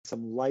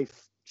some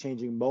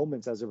life-changing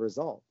moments as a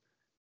result.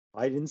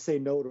 I didn't say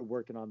no to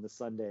working on the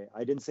Sunday.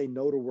 I didn't say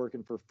no to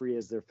working for free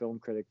as their film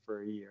critic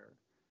for a year.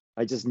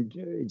 I just,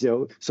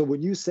 so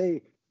when you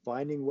say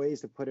finding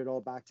ways to put it all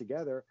back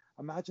together,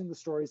 imagine the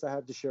stories I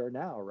have to share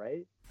now,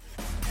 right?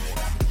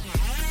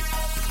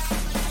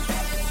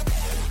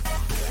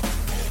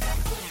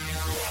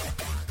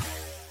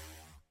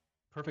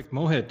 Perfect,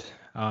 Mohit.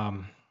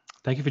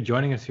 Thank you for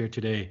joining us here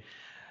today.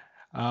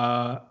 We had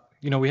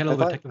a little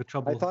bit of technical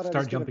trouble.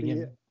 Start jumping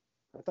in.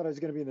 I thought I was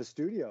going to be in the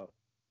studio.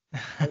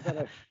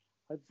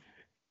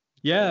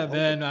 Yeah,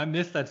 man, I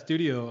missed that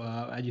studio.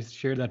 I just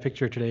shared that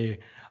picture today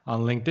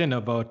on LinkedIn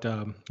about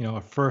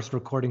our first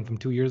recording from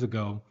 2 years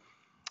ago.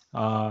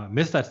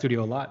 Missed that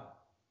studio a lot,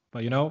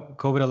 but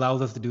COVID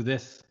allows us to do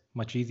this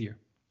much easier.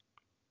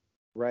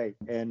 Right,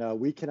 and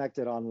we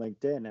connected on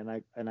LinkedIn,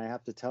 and I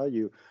have to tell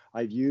you,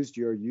 I've used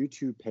your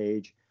YouTube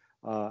page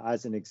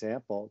as an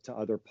example to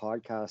other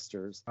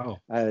podcasters.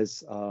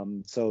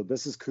 So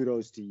this is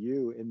kudos to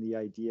you in the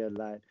idea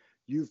that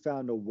you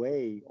found a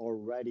way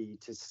already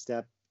to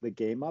step the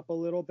game up a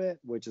little bit,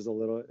 which is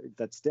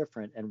that's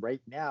different. And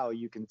right now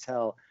you can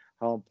tell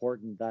how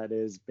important that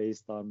is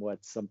based on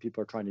what some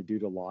people are trying to do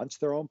to launch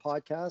their own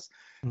podcast.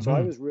 Mm-hmm. So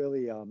I was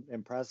really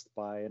impressed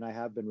by, and I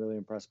have been really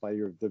impressed by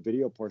the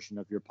video portion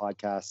of your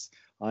podcasts.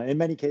 In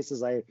many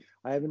cases, I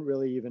haven't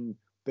really even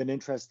been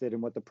interested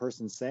in what the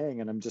person's saying,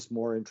 and I'm just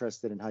more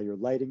interested in how you're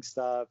lighting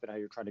stuff and how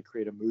you're trying to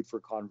create a mood for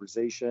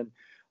conversation.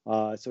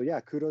 So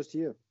yeah, kudos to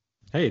you.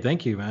 Hey,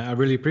 thank you, man. I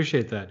really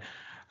appreciate that.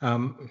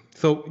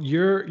 So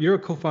you're a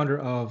co-founder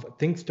of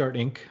ThinkStart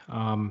Inc.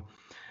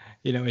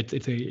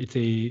 It's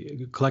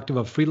a collective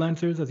of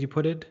freelancers, as you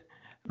put it,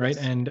 right?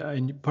 Yes.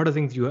 And part of the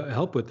things you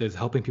help with is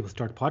helping people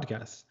start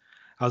podcasts.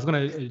 I was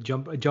gonna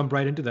jump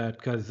right into that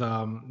because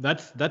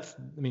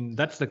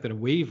that's like the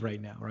wave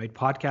right now, right?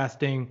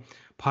 Podcasting,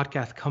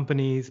 podcast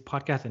companies,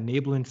 podcast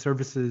enabling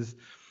services,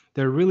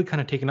 they're really kind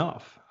of taking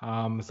off.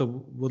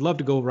 So would love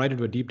to go right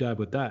into a deep dive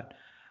with that.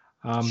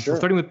 Sure. So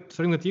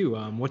starting with you,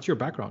 what's your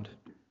background?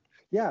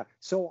 Yeah,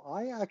 so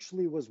I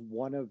actually was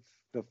one of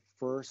the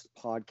first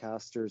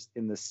podcasters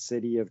in the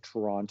city of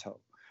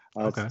Toronto.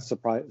 Okay.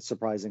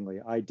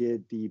 Surprisingly, I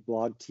did the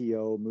Blog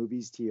TO,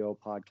 Movies TO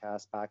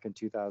podcast back in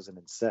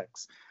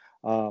 2006.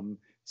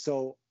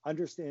 So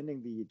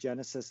understanding the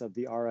genesis of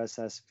the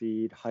RSS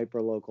feed,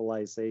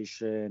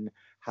 hyperlocalization,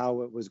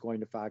 how it was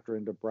going to factor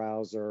into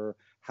browser,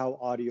 how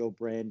audio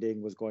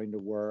branding was going to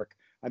work.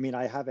 I mean,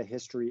 I have a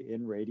history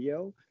in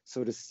radio,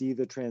 so to see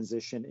the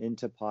transition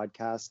into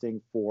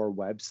podcasting for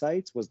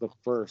websites was the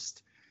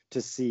first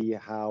to see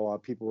how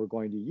people were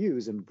going to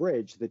use and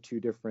bridge the two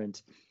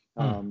different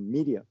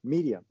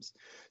mediums.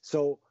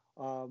 So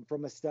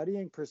from a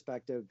studying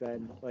perspective,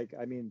 then,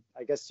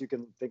 I guess you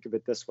can think of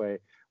it this way.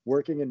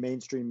 Working in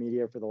mainstream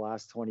media for the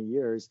last 20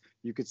 years,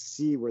 you could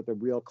see where the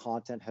real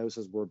content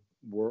houses were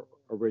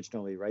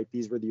originally, right?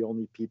 These were the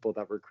only people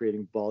that were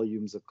creating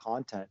volumes of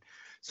content.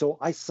 So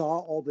I saw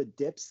all the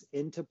dips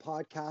into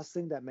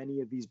podcasting that many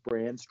of these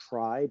brands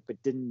tried,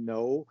 but didn't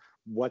know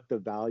what the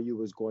value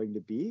was going to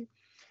be.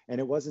 And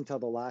it wasn't until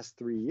the last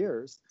 3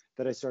 years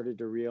that I started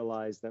to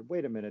realize that,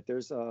 wait a minute,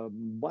 there's a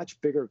much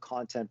bigger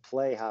content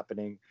play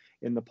happening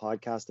in the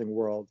podcasting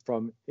world,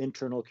 from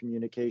internal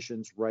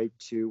communications right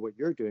to what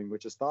you're doing,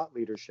 which is thought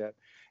leadership.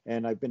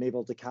 And I've been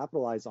able to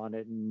capitalize on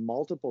it in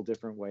multiple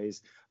different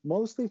ways,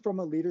 mostly from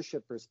a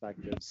leadership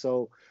perspective.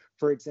 So,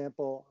 for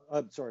example,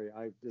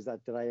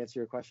 did I answer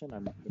your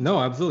question? No,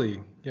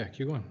 absolutely. Yeah,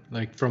 keep going.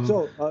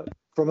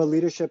 From a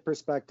leadership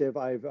perspective,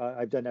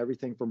 I've done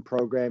everything from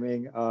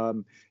programming,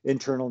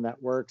 internal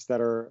networks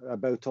that are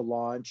about to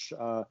launch.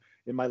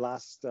 In my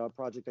last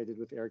project I did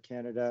with Air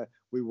Canada,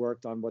 we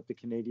worked on what the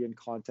Canadian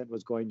content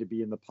was going to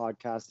be in the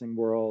podcasting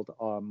world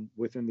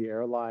within the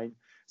airline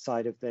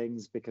side of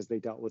things, because they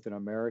dealt with an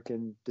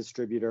American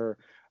distributor.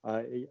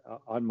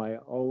 On my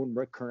own,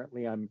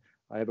 currently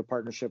I have a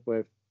partnership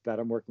that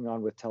I'm working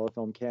on with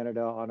Telefilm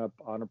Canada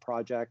on a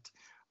project.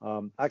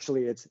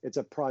 Actually, it's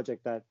a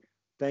project that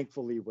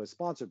thankfully was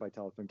sponsored by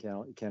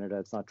Telefilm Canada.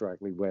 It's not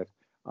directly with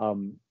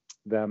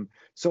them.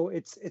 So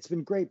it's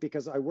been great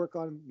because I work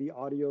on the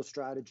audio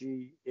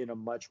strategy in a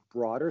much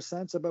broader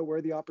sense about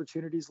where the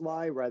opportunities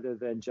lie, rather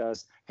than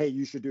just, hey,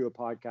 you should do a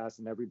podcast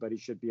and everybody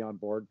should be on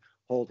board,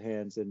 hold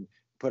hands and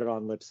put it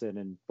on Libsyn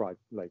and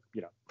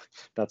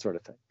that sort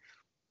of thing.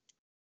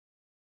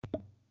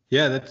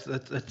 Yeah,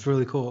 that's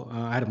really cool.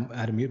 I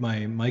had to mute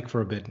my mic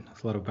for a bit.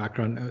 It's a lot of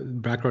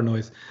background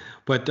noise,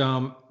 but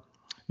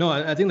no,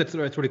 I think that's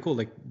really cool.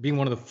 Like being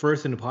one of the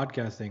first into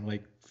podcasting.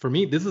 Like for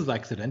me, this is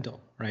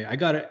accidental, right? I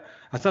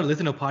started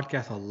listening to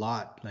podcasts a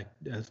lot,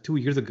 2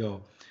 years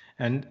ago,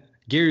 and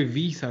Gary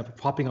Vee started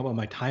popping up on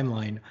my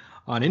timeline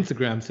on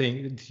Instagram,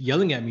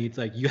 yelling at me. It's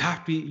like, you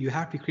have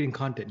to be creating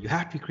content. You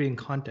have to be creating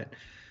content.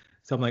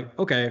 So I'm like,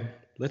 okay,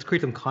 let's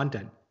create some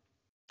content,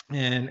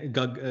 and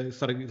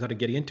started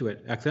getting into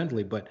it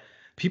accidentally. But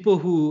people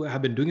who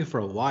have been doing it for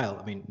a while,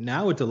 I mean,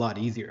 now it's a lot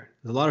easier.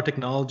 There's a lot of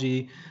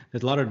technology.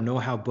 There's a lot of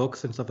know-how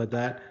books and stuff like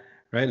that,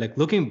 right? Like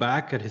looking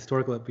back at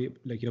historical,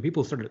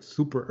 people started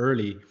super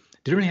early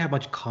didn't really have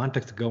much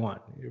context to go on.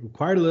 It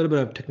required a little bit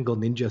of technical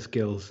ninja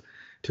skills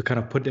to kind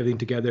of put everything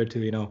together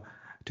to,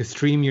 to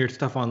stream your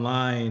stuff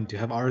online, to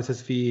have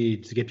RSS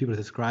feeds, to get people to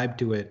subscribe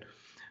to it.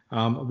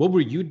 What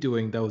were you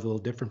doing that was a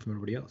little different from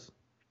everybody else?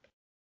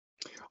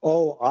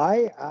 Oh,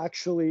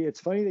 it's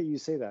funny that you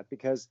say that,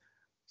 because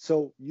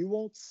so you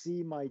won't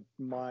see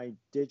my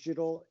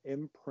digital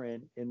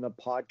imprint in the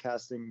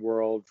podcasting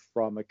world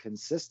from a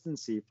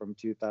consistency from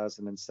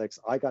 2006.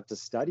 I got to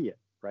study it,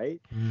 right?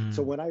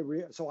 So when I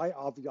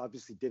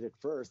obviously did it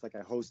first, like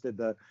I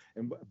hosted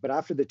but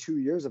after the 2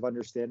 years of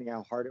understanding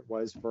how hard it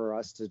was for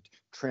us to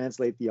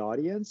translate the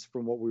audience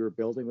from what we were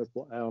building with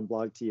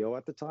BlogTO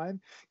at the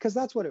time, because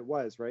that's what it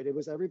was, right? It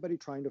was everybody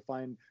trying to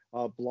find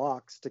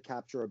blocks to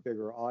capture a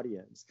bigger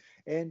audience.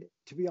 And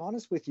to be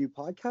honest with you,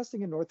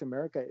 podcasting in North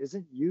America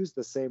isn't used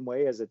the same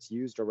way as it's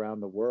used around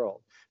the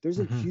world. There's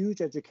a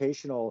huge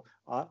educational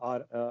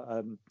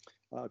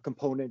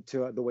component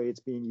to the way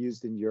it's being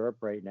used in Europe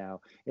right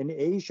now. In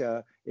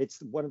Asia,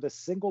 it's one of the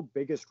single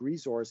biggest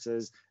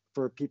resources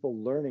for people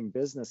learning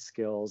business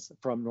skills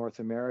from North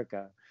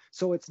America.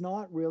 So it's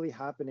not really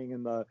happening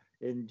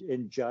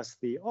in just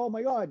the, oh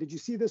my God, did you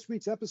see this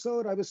week's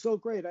episode? I was so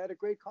great. I had a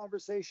great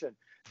conversation.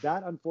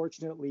 That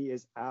unfortunately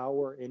is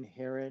our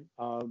inherent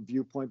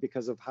viewpoint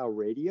because of how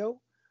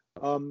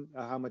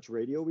much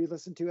radio we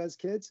listen to as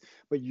kids.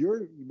 But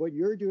what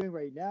you're doing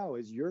right now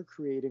is you're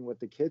creating what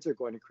the kids are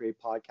going to create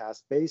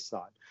podcasts based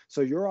on. So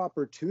your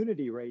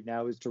opportunity right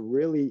now is to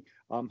really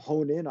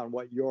hone in on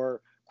what your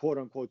quote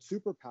unquote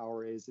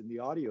superpower is in the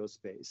audio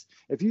space.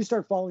 If you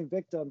start falling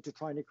victim to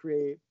trying to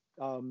create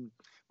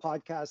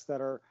podcasts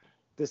that are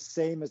the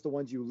same as the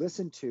ones you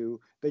listen to,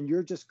 then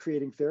you're just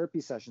creating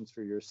therapy sessions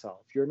for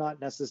yourself. You're not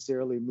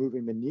necessarily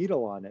moving the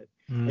needle on it.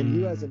 And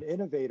you as an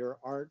innovator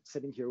aren't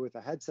sitting here with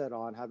a headset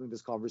on having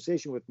this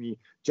conversation with me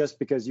just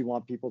because you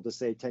want people to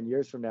say 10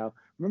 years from now,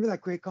 remember that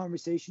great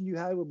conversation you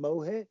had with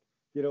Mohit?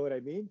 You know what I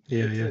mean?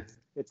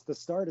 It's the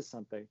start of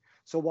something.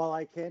 So while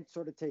I can't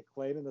sort of take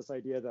claim in this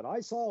idea that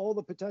I saw all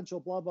the potential,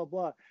 blah, blah,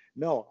 blah.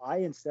 No, I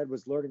instead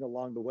was learning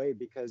along the way,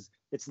 because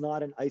it's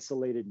not an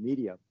isolated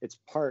medium. It's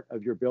part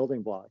of your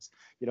building blocks.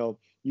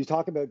 You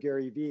talk about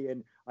Gary Vee,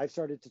 and I've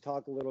started to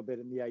talk a little bit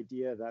in the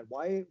idea that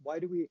why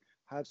do we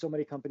have so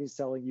many companies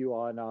selling you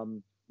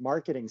on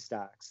marketing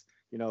stacks?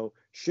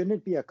 Shouldn't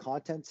it be a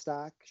content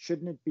stack?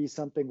 Shouldn't it be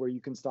something where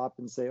you can stop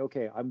and say,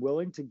 okay, I'm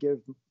willing to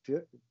give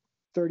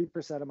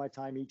 30% of my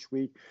time each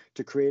week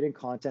to creating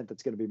content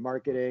that's going to be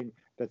marketing,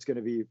 that's going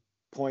to be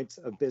points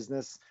of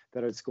business,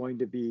 that it's going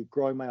to be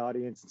growing my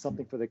audience and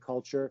something for the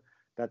culture.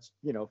 That's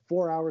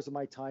 4 hours of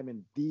my time,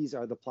 and these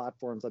are the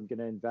platforms I'm going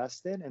to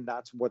invest in, and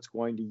that's what's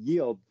going to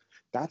yield.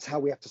 That's how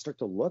we have to start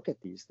to look at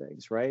these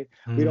things, right?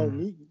 We don't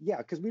need,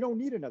 because we don't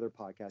need another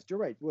podcast. You're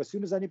right. Well, as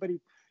soon as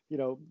anybody,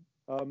 or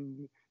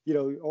the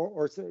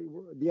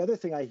other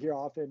thing I hear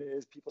often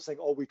is people saying,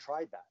 "Oh, we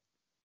tried that."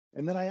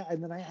 And then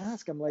I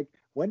ask, I'm like,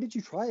 when did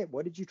you try it?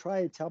 What did you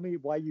try? Tell me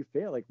why you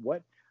failed. Like,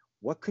 what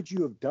could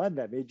you have done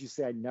that made you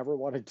say, I never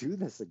want to do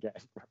this again,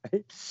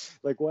 right?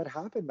 Like, what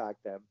happened back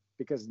then?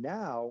 Because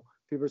now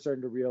people are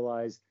starting to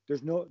realize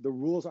the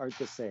rules aren't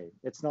the same.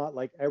 It's not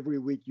like every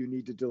week you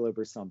need to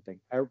deliver something.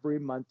 Every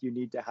month you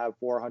need to have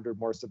 400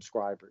 more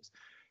subscribers.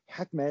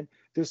 Heck, man,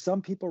 there's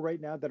some people right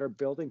now that are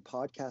building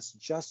podcasts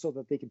just so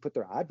that they can put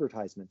their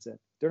advertisements in.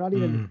 They're not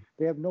even,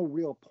 they have no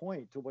real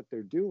point to what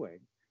they're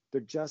doing. They're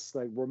just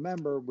like,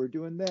 remember, we're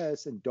doing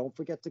this, and don't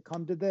forget to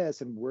come to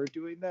this, and we're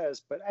doing this.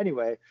 But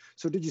anyway,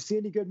 so did you see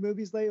any good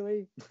movies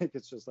lately? Like,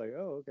 it's just like,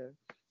 oh, okay.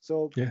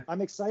 So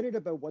I'm excited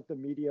about what the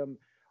medium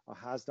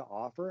has to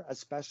offer,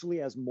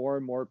 especially as more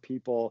and more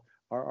people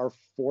are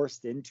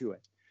forced into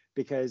it.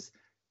 Because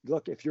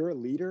look, if you're a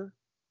leader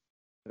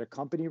at a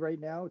company right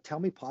now, tell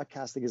me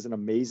podcasting isn't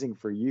amazing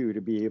for you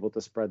to be able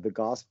to spread the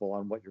gospel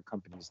on what your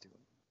company's doing.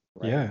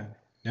 Right?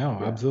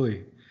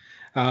 Absolutely.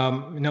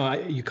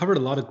 You covered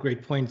a lot of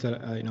great points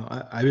that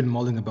I've been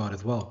mulling about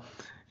as well.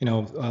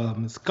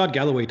 Scott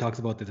Galloway talks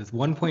about this. It's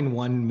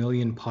 1.1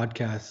 million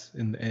podcasts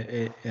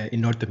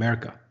in North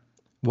America,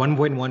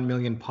 1.1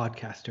 million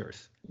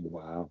podcasters.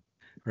 Wow.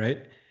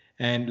 Right,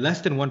 and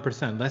less than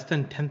 1%, less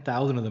than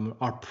 10,000 of them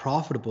are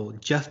profitable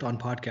just on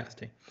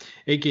podcasting,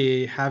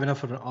 aka have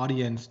enough of an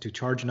audience to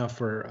charge enough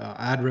for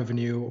ad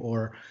revenue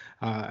or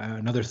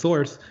another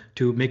source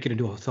to make it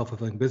into a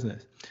self-fulfilling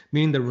business.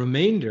 Meaning the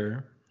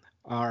remainder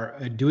are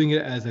doing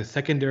it as a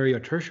secondary or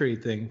tertiary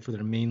thing for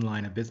their main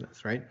line of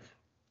business, right?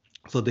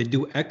 So they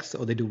do X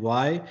or they do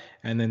Y,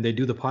 and then they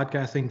do the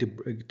podcasting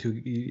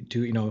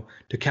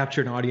to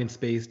capture an audience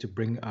space to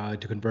bring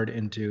to convert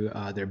into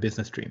their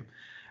business stream,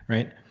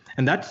 right?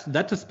 And that's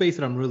a space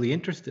that I'm really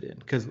interested in,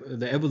 because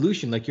the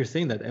evolution, like you're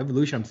saying, that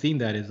evolution I'm seeing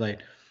that is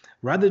like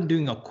rather than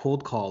doing a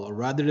cold call or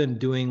rather than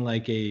doing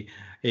like a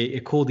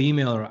cold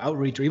email or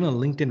outreach or even a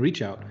LinkedIn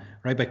reach out,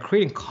 right? By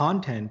creating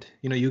content,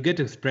 you get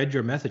to spread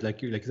your message,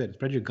 like you said,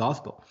 spread your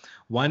gospel.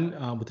 One,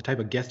 with the type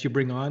of guest you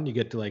bring on, you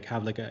get to like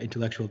have like an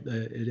intellectual,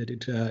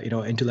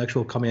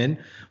 intellectual come in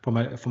from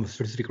a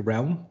specific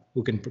realm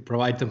who can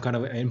provide some kind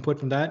of input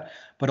from that.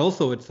 But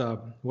also, it's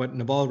what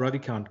Naval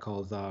Ravikant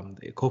calls,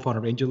 the co-founder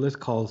of AngelList,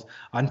 calls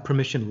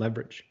unpermissioned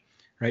leverage,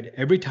 right?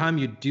 Every time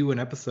you do an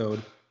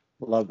episode,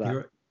 Love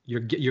that.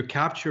 you're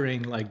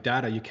capturing like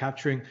data, you're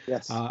capturing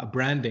Yes.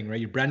 branding, right?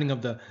 You're branding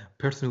of the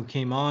person who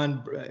came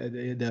on,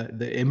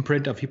 the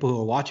imprint of people who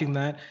are watching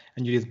that,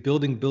 and you're just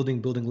building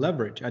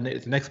leverage, and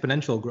it's an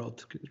exponential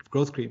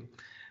growth stream,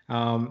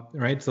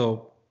 right?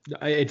 So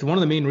it's one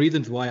of the main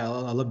reasons why I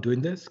love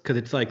doing this, because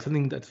it's like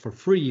something that's for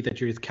free that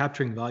you're just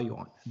capturing value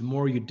on. The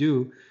more you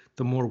do,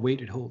 the more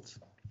weight it holds.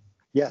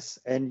 Yes,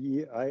 and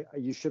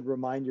you should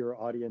remind your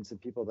audience and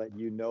people that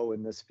you know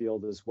in this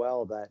field as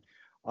well that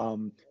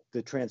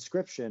the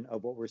transcription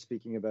of what we're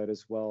speaking about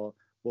as well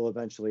will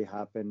eventually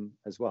happen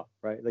as well,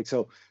 right? Like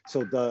so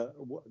the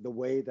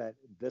way that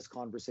this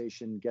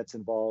conversation gets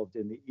involved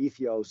in the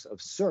ethos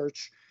of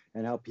search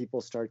and how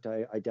people start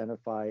to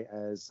identify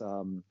as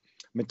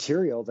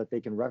material that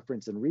they can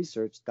reference and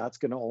research, that's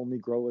going to only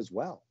grow as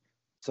well.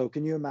 So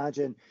can you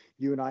imagine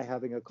you and I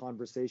having a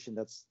conversation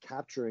that's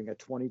capturing a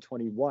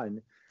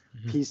 2021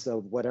 piece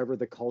of whatever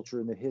the culture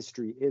and the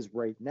history is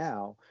right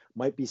now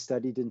might be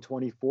studied in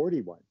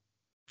 2041.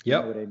 You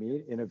know what I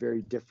mean? In a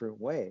very different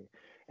way.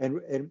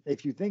 And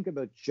if you think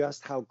about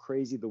just how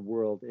crazy the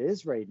world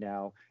is right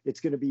now,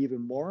 it's going to be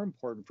even more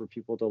important for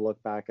people to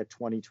look back at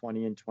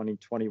 2020 and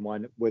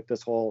 2021 with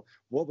this whole,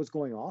 what was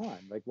going on?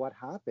 Like what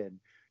happened?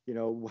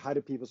 How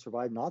did people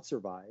survive, not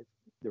survive,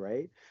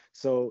 right?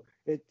 So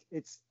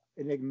it's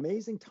an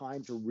amazing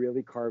time to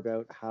really carve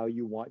out how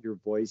you want your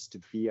voice to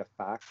be a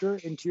factor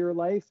into your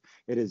life.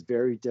 It is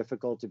very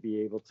difficult to be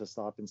able to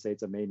stop and say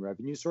it's a main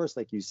revenue source,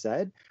 like you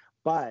said.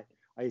 But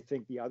I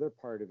think the other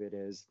part of it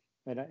is,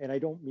 and I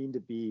don't mean to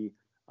be,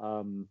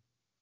 I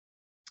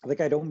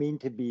don't mean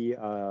to be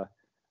a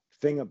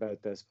thing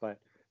about this, but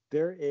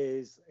there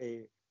is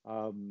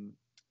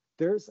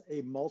there's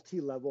a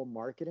multi-level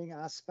marketing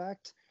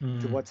aspect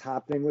to what's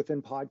happening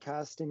within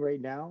podcasting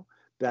right now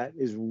that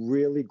is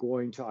really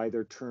going to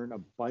either turn a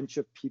bunch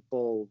of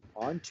people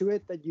onto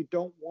it that you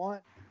don't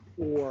want,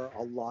 or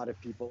a lot of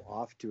people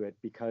off to it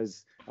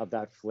because of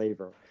that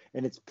flavor.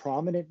 And it's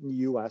prominent in the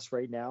US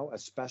right now,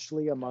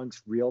 especially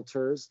amongst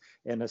realtors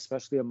and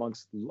especially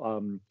amongst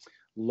payday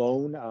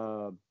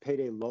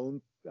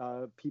loan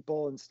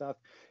people and stuff.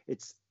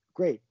 It's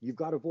great. You've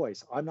got a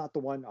voice. I'm not the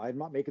one, I'm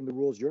not making the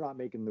rules. You're not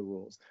making the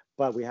rules.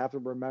 But we have to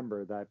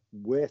remember that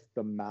with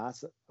the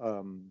mass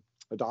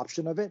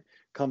adoption of it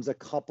comes a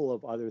couple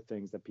of other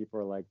things that people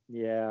are like,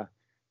 yeah,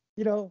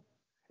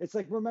 it's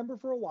like, remember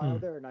for a while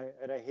there, and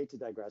I hate to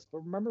digress, but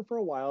remember for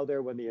a while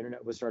there when the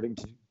internet was starting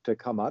to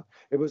come up,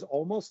 it was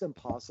almost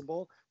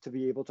impossible to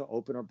be able to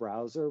open a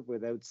browser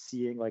without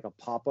seeing like a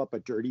pop-up, a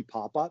dirty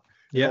pop-up.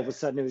 And all of a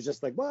sudden it was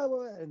just like,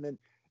 well, and then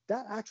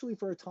that actually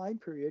for a time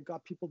period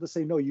got people to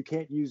say, no, you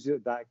can't use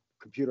that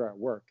computer at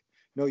work.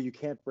 No, you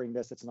can't bring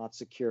this. It's not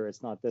secure.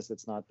 It's not this.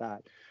 It's not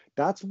that.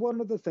 That's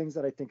one of the things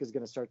that I think is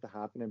going to start to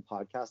happen in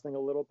podcasting a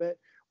little bit,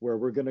 where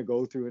we're going to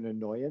go through an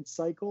annoyance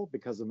cycle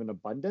because of an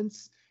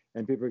abundance.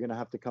 And people are going to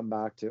have to come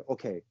back to,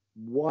 okay,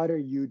 what are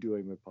you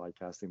doing with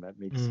podcasting that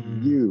makes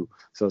you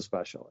so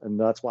special? And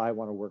that's why I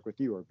want to work with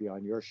you or be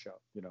on your show,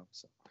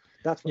 So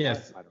that's what I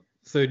don't know.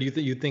 So do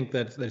you think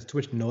that there's too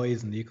much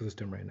noise in the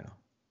ecosystem right now?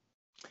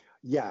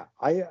 Yeah,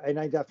 I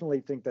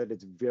definitely think that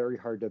it's very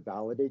hard to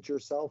validate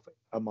yourself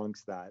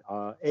amongst that.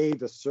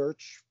 The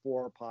search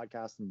for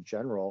podcasts in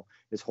general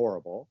is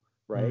horrible,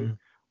 right?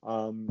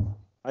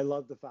 I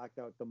love the fact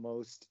that the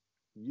most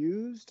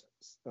used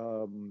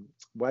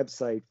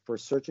website for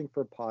searching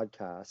for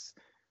podcasts,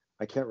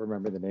 I can't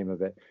remember the name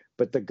of it,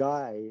 but the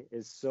guy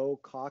is so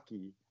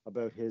cocky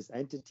about his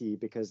entity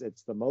because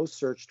it's the most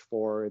searched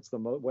for, it's the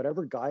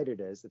whatever guide it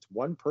is, it's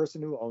one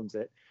person who owns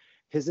it.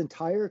 His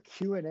entire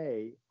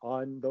Q&A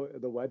on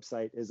the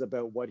website is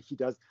about what he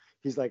does.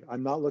 He's like,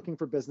 I'm not looking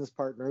for business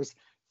partners.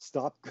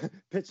 Stop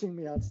pitching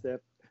me on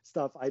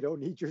stuff. I don't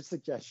need your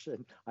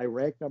suggestion. I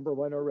rank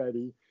 #1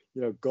 already.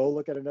 Go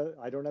look at another.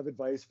 I don't have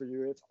advice for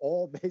you. It's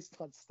all based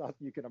on stuff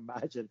you can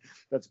imagine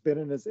that's been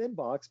in his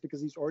inbox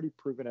because he's already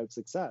proven out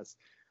success.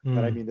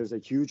 But I mean, there's a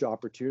huge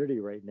opportunity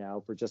right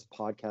now for just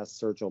podcast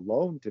search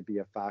alone to be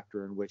a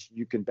factor in which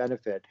you can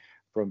benefit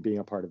from being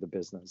a part of the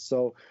business.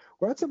 So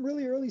we're at some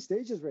really early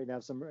stages right now,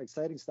 some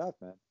exciting stuff,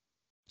 man.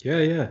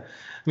 Yeah.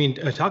 I mean,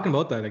 talking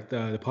about that, like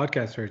the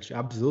podcast search,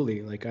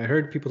 absolutely. Like I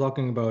heard people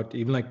talking about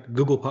even like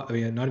Google, not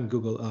even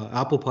Google,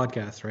 Apple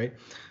Podcasts, right?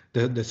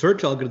 The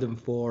search algorithm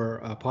for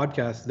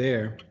podcasts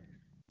there,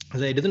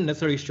 it doesn't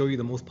necessarily show you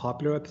the most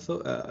popular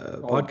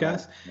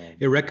podcast. No.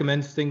 It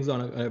recommends things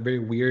on a very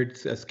weird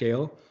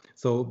scale.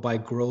 So by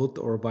growth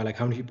or by like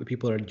how many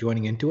people are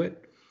joining into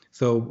it.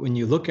 So when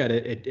you look at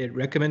it, it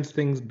recommends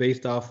things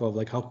based off of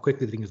like how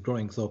quickly the thing is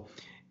growing. So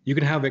You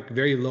can have a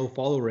very low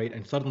follow rate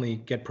and suddenly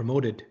get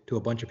promoted to a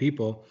bunch of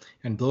people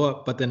and blow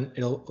up, but then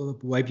it'll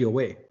wipe you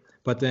away.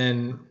 But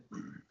then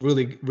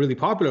really, really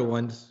popular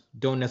ones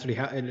don't necessarily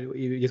have,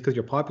 just because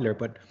you're popular,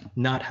 but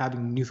not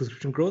having new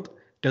subscription growth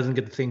doesn't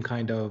get the same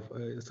kind of,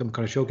 some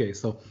kind of showcase.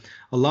 So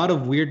a lot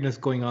of weirdness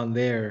going on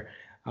there.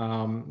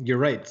 You're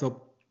right.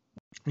 So,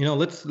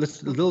 let's a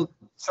little.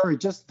 Sorry,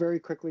 just very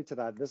quickly to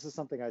that. This is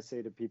something I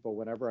say to people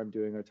whenever I'm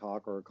doing a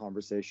talk or a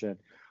conversation.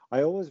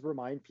 I always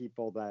remind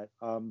people that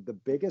the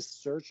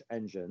biggest search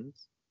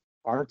engines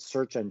aren't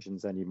search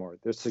engines anymore.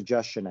 They're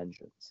suggestion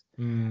engines.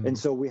 And Mm,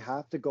 so we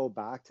have to go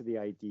back to the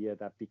idea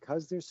that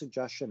because they're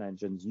suggestion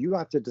engines, you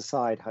have to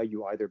decide how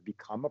you either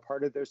become a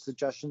part of their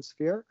suggestion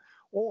sphere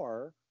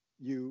or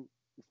you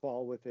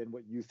fall within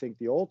what you think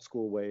the old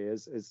school way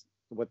is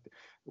what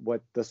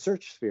what the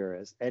search sphere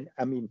is. And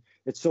I mean,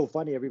 it's so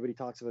funny. Everybody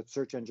talks about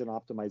search engine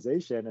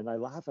optimization, and I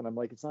laugh and I'm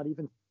like, it's not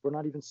even we're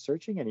not even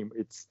searching anymore.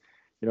 It's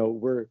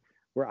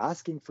we're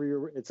asking for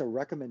your it's a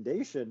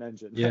recommendation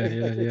engine, yeah, right?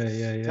 yeah, Like it's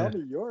yeah, yeah,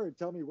 yeah.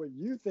 tell me what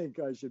you think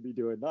I should be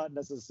doing, not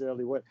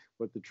necessarily what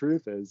the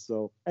truth is.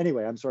 So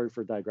anyway, I'm sorry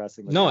for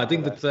digressing with No, I that,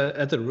 think but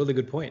that's a really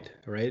good point,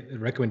 right?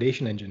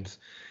 Recommendation engines.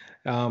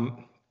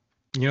 Um,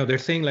 they're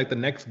saying like the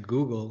next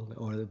Google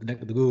or the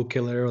Google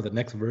killer or the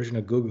next version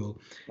of Google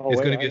oh is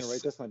wait, going to I'm be gonna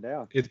write this one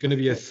down. it's going to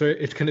be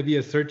it's going to be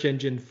a search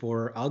engine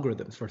for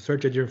algorithms, for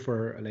search engine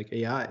for like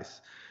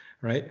AIs,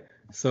 right?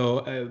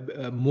 So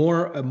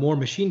more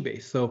machine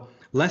based, so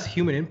less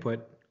human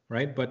input,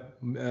 right? But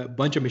a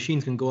bunch of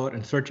machines can go out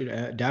and search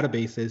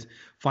databases,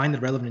 find the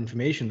relevant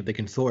information that they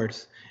can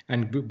source,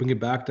 and bring it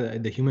back to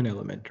the human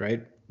element,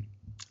 right?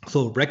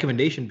 So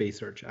recommendation based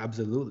search,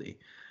 absolutely,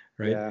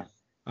 right? Yeah.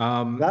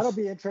 Um, That'll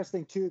be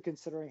interesting too,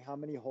 considering how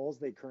many holes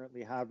they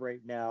currently have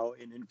right now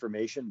in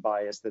information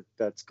bias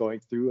that's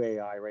going through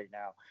AI right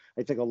now.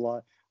 I think a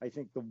lot. I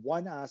think the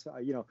one aspect,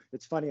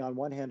 it's funny. On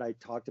one hand, I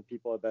talk to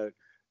people about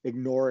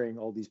ignoring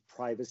all these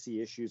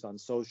privacy issues on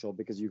social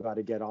because you got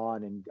to get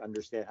on and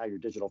understand how your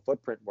digital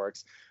footprint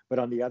works. But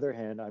on the other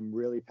hand, I'm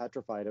really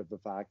petrified of the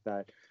fact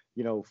that,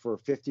 for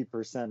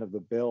 50% of the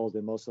build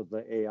and most of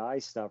the AI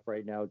stuff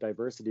right now,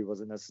 diversity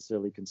wasn't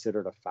necessarily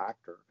considered a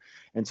factor.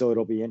 And so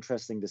it'll be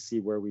interesting to see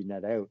where we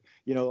net out.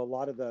 A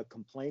lot of the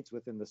complaints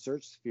within the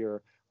search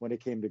sphere when it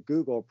came to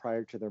Google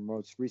prior to their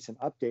most recent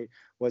update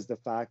was the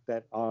fact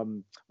that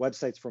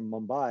websites from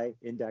Mumbai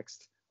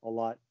indexed a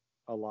lot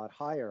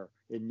higher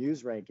in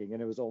news ranking,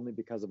 and it was only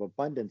because of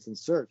abundance in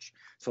search.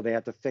 So they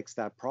had to fix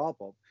that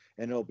problem.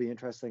 And it'll be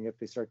interesting if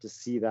they start to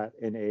see that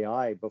in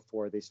AI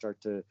before they start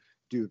to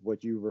do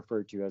what you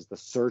referred to as the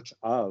search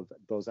of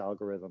those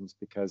algorithms,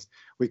 because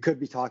we could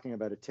be talking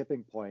about a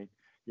tipping point,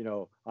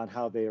 on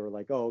how they were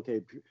like, oh,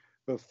 okay,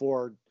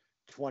 before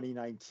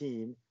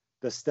 2019,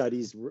 the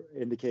studies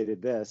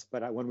indicated this,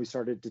 but when we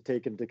started to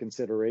take into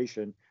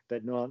consideration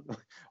that not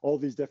all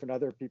these different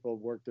other people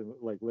worked in,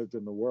 like, lived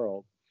in the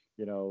world,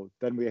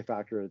 then we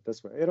factor it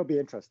this way. It'll be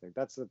interesting.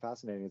 That's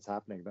fascinating. It's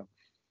happening though.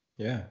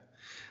 yeah.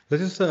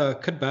 Let's just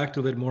cut back to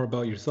a bit more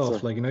about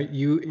yourself. So, Like,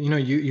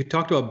 you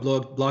talked about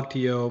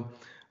blog.to,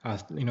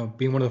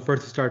 being one of the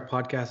first to start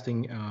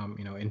podcasting,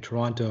 in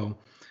Toronto,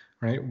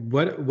 right?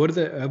 What did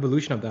the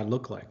evolution of that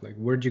look like? Like,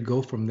 where'd you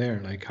go from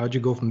there? Like, how'd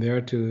you go from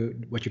there to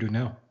what you do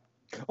now?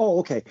 oh,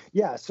 okay.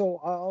 Yeah. So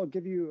I'll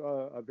give you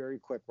a very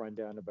quick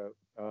rundown about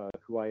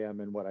who I am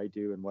and what I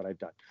do and what I've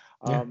done.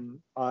 Yeah.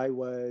 I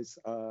was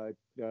a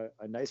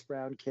nice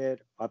brown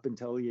kid up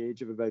until the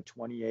age of about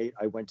 28.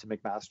 I went to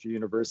McMaster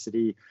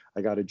University.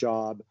 I got a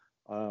job.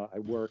 I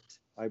worked.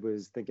 I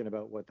was thinking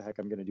about what the heck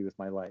I'm going to do with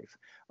my life.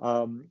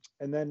 And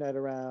then at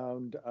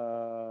around,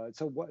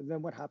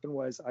 then what happened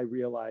was I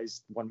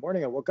realized one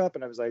morning I woke up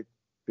and I was like,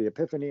 the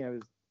epiphany.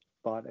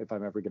 Thought if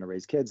I'm ever going to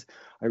raise kids,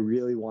 I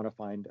really want to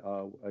find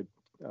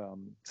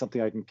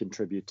something I can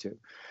contribute to.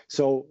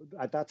 So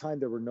at that time,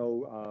 there were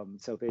no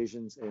South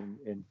Asians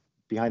in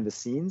behind the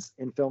scenes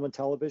in film and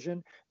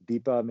television.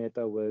 Deepa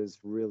Mehta was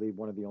really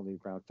one of the only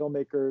brown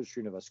filmmakers.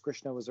 Srinivas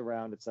Krishna was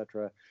around,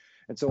 etc.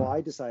 And so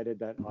I decided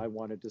that I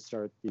wanted to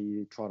start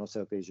the Toronto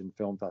South Asian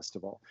Film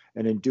Festival.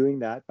 And in doing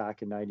that,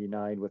 back in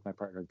 '99 with my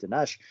partner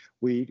Dinesh,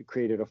 we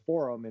created a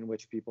forum in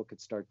which people could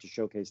start to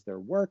showcase their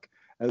work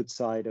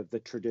outside of the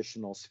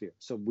traditional sphere.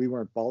 So we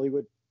weren't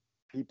Bollywood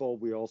people.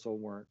 We also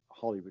weren't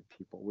Hollywood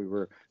people. We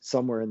were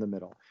somewhere in the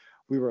middle.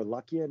 We were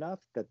lucky enough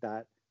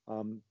that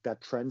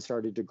trend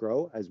started to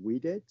grow as we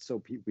did. So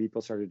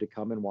people started to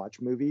come and watch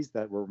movies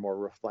that were more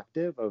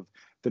reflective of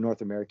the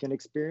North American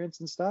experience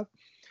and stuff.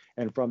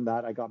 And from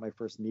that, I got my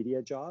first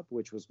media job,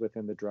 which was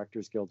within the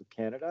Directors Guild of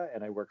Canada.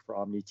 And I worked for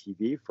Omni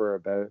TV for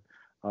about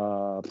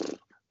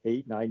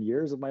 8-9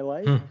 years of my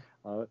life.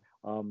 Hmm.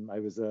 I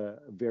was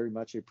very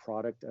much a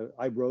product.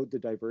 I rode the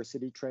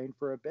diversity train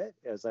for a bit,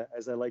 as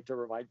I like to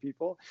remind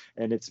people,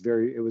 and it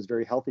was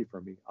very healthy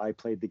for me. I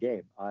played the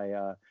game.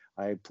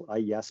 I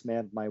yes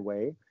manned my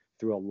way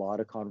through a lot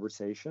of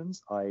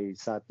conversations. I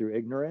sat through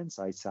ignorance.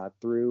 I sat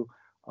through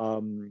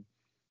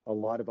a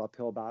lot of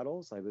uphill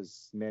battles. I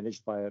was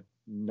managed by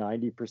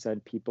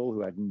 90% people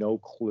who had no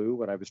clue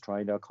what I was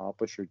trying to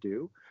accomplish or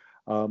do.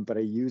 But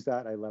I used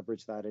that, I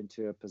leveraged that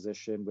into a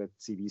position with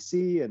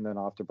CBC and then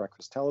off to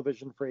breakfast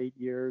television for 8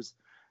 years.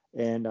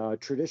 And a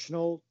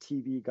traditional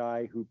TV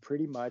guy who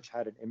pretty much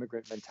had an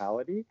immigrant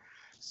mentality.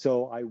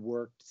 So I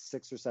worked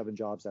 6 or 7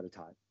 jobs at a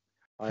time.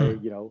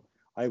 Hmm.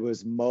 I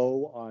was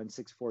Mo on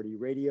 640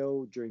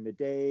 radio during the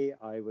day.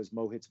 I was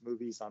Mohit's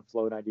movies on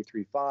Flow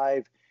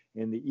 93.5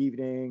 in the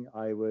evening.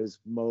 I was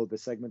Mo, the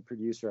segment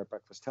producer at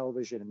breakfast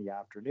television in the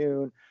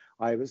afternoon.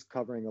 I was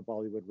covering a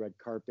Bollywood red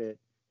carpet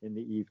in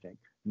the evening.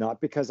 Not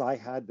because I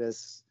had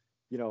this,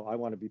 I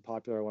want to be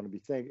popular, I want to be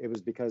thing. It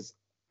was because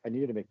I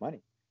needed to make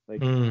money.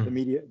 Like Hmm.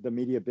 the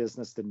media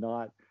business did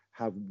not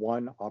have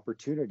one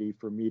opportunity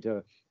for me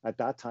to at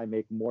that time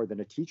make more than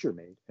a teacher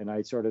made. And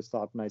I sort of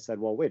stopped and I said,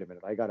 well, wait a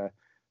minute, I gotta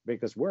make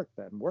this work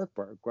then, work,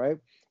 right?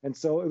 And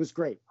so it was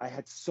great. I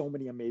had so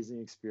many amazing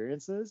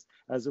experiences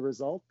as a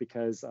result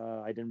because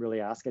I didn't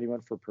really ask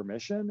anyone for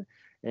permission.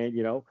 And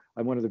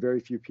I'm one of the very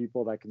few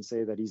people that can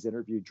say that he's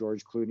interviewed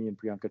George Clooney and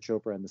Priyanka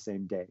Chopra in the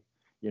same day.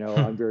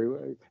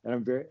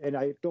 And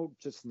I don't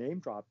just name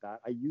drop that.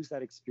 I use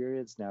that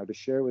experience now to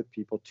share with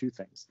people two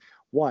things.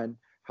 One,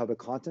 how the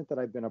content that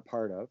I've been a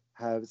part of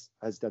has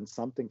done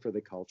something for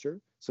the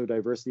culture. So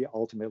diversity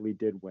ultimately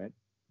did win,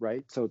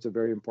 right? So it's a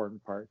very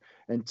important part.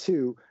 And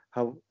two,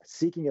 how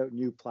seeking out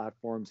new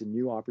platforms and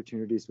new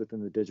opportunities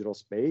within the digital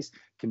space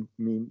can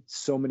mean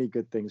so many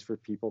good things for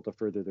people to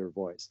further their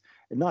voice.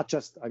 And not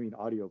just,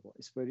 audio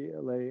voice, but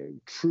like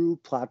true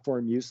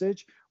platform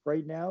usage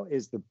right now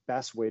is the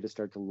best way to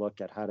start to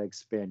look at how to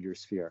expand your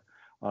sphere.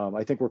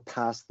 I think we're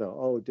past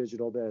the,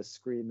 digital this,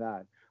 screen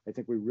that. I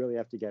think we really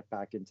have to get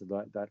back into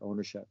that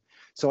ownership.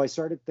 So I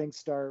started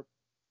ThinkStar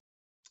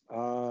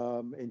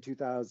in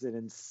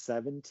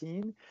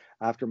 2017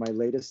 after my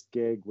latest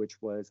gig,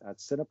 which was at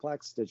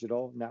Cineplex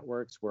Digital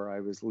Networks, where I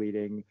was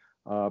leading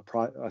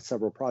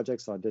several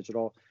projects on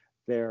digital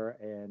there.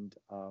 And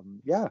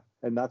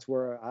and that's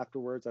where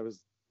afterwards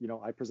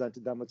I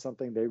presented them with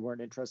something they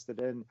weren't interested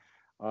in.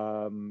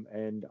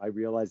 And I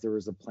realized there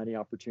was a plenty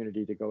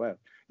opportunity to go out.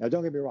 Now,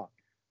 don't get me wrong.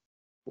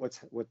 What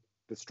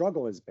the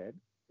struggle has been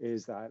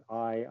is that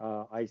I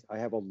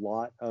have a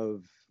lot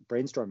of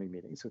brainstorming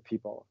meetings with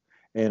people,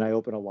 and I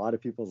open a lot of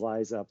people's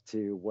eyes up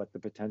to what the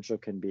potential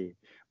can be.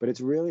 But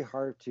it's really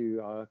hard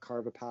to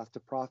carve a path to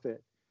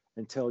profit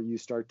until you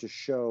start to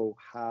show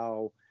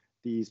how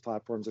these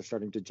platforms are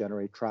starting to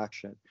generate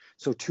traction.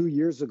 So 2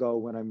 years ago,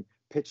 when I'm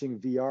pitching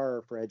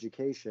VR for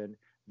education,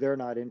 they're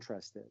not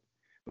interested.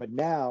 But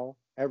now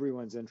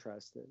everyone's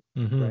interested,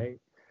 Hmm. right?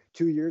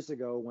 2 years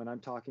ago, when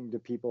I'm talking to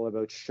people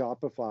about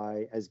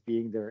Shopify as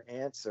being their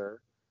answer,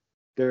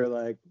 they're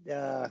like,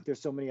 yeah, there's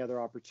so many other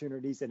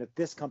opportunities. And if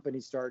this company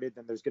started,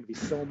 then there's going to be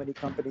so many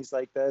companies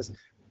like this.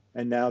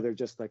 And now they're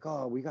just like,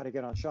 oh, we got to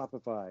get on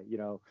Shopify.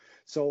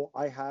 So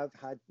I have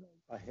had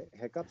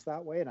hiccups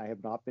that way, and I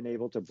have not been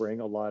able to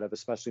bring a lot of,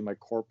 especially my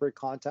corporate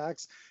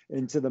contacts,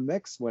 into the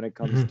mix when it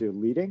comes Hmm. to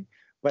leading.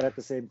 But at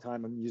the same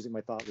time, I'm using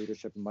my thought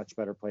leadership in much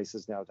better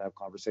places now to have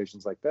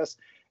conversations like this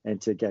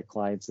and to get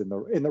clients in the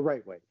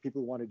right way.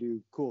 People who want to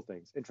do cool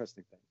things,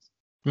 interesting things.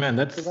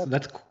 Man, So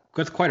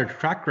that's quite a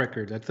track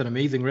record. That's an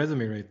amazing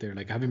resume right there.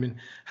 Like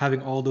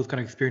having all those kind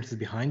of experiences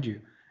behind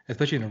you,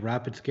 especially in a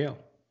rapid scale.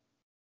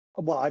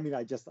 well, I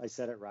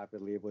said it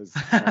rapidly. It was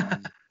this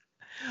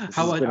has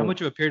How been a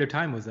much of a period of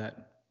time was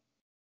that?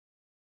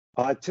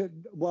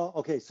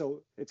 okay,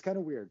 so it's kind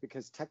of weird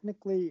because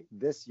technically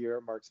this year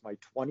marks my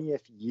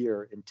 20th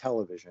year in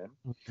television.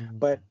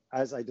 But Mhm.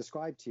 as I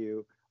described to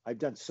you, I've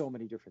done so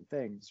many different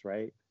things,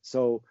 right?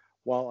 So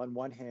while on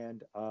one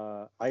hand,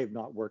 I have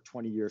not worked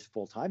 20 years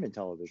full time in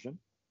television,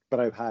 but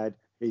I've had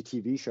a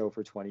TV show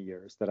for 20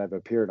 years that I've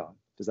appeared on.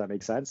 Does that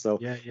make sense? So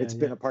Yeah, yeah, it's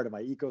been yeah. a part of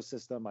my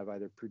ecosystem. I've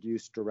either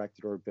produced,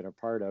 directed, or been a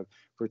part of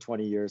for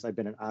 20 years. I've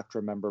been an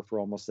ACTRA member for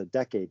almost a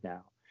decade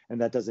now.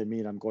 And that doesn't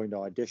mean I'm going to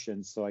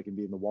auditions so I can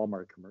be in the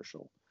Walmart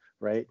commercial,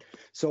 right?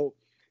 So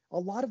a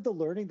lot of the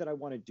learning that I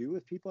want to do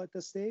with people at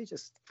this stage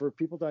is for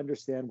people to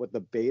understand what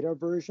the beta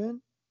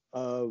version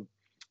of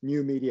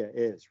new media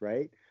is,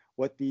 right?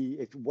 What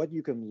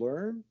you can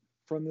learn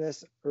from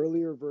this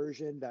earlier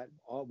version that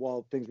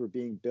while things were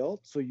being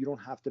built, so you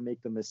don't have to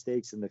make the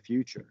mistakes in the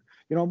future.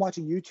 I'm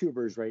watching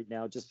YouTubers right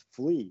now just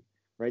flee,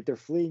 right? They're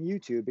fleeing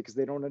YouTube because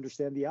they don't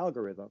understand the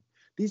algorithm.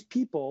 These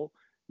people,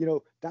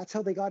 that's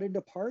how they got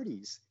into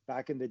parties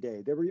back in the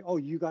day. They were, oh,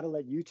 you got to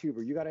let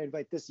YouTuber, you got to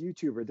invite this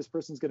YouTuber, this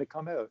person's going to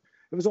come out.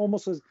 It was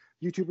almost as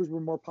YouTubers were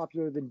more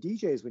popular than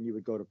DJs when you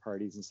would go to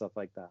parties and stuff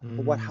like that.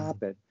 But what Mm.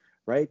 happened?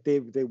 Right? They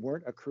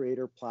weren't a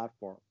creator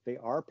platform. They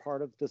are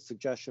part of the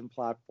suggestion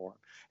platform.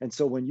 And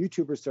so when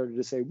YouTubers started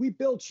to say, we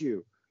built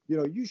you,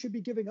 you should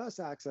be giving us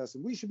access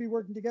and we should be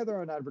working together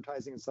on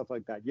advertising and stuff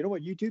like that. You know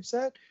what YouTube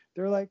said?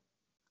 They're like,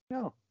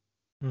 no,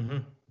 Hmm.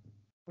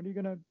 what are you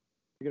gonna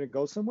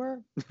go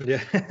somewhere?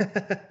 Yeah.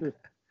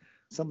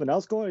 Something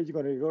else going? Are you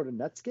going to go to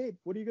Netscape?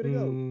 What are you going to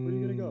go? Where are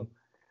you going to go? Mm.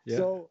 Yeah.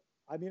 So,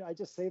 I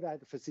just say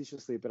that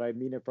facetiously, but I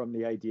mean it from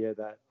the idea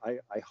that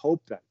I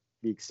hope that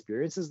the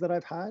experiences that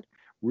I've had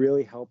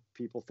really help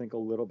people think a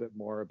little bit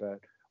more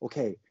about,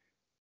 okay,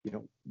 you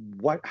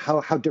know,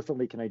 how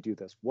differently can I do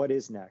this? What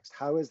is next?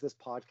 How is this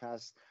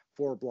podcast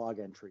for blog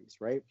entries,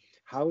 right?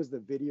 How is the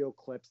video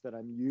clips that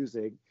I'm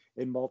using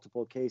in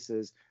multiple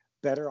cases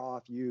better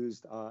off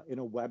used in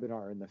a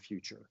webinar in the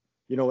future?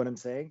 You know what I'm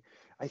saying?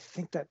 I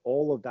think that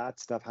all of that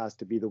stuff has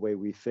to be the way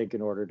we think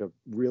in order to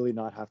really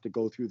not have to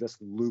go through this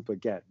loop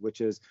again, which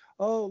is,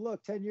 oh,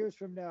 look, 10 years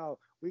from now,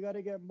 we got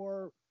to get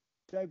more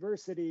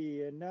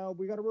diversity, and now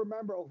we got to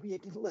remember, oh, we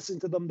didn't listen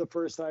to them the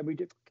first time, we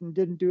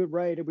didn't do it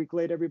right, and we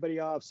laid everybody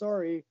off,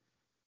 sorry.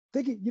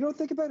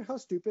 Think about how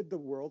stupid the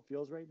world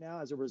feels right now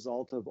as a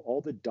result of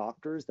all the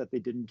doctors that they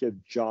didn't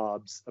give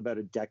jobs about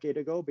a decade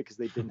ago because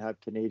they didn't have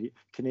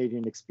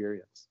Canadian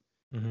experience.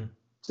 Mm-hmm.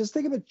 Just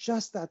think about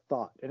just that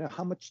thought and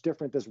how much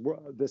different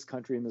this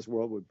country and this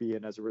world would be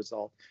in as a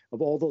result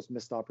of all those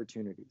missed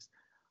opportunities.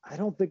 I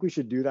don't think we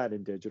should do that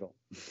in digital.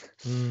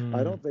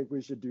 I don't think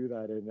we should do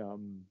that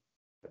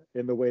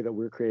in the way that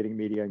we're creating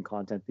media and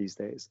content these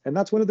days. And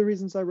that's one of the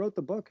reasons I wrote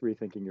the book,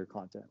 Rethinking Your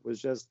Content,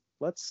 was just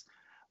let's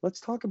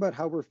talk about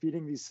how we're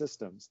feeding these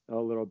systems a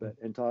little bit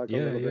and talk a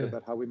little bit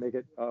about how we make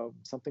it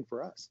something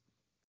for us.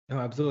 No,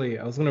 absolutely.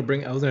 I was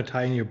gonna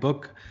tie in your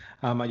book.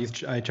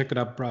 I checked it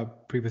up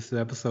previous to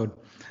the episode.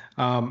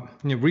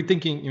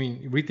 Rethinking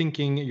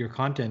your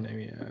content. I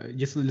mean,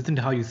 just listen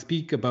to how you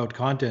speak about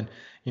content.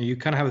 You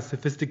kind of have a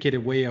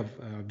sophisticated way of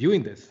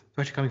viewing this,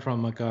 especially coming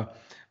from like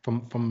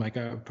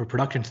a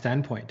production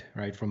standpoint,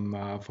 right? From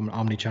an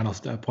omni-channel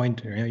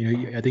standpoint.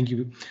 I think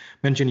you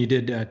mentioned you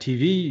did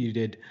TV, you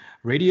did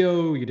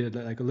radio, you did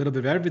like a little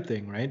bit of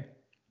everything, right?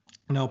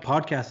 Now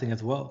podcasting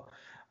as well.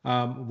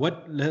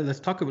 Let's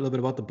talk a little bit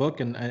about the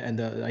book and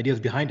the ideas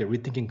behind it,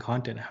 rethinking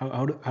content.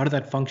 How does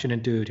that function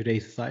into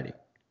today's society?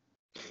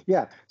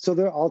 Yeah, so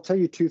I'll tell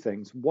you two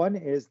things. One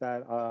is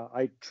that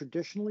I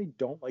traditionally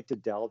don't like to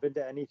delve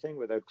into anything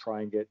without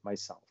trying it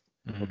myself.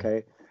 Mm-hmm.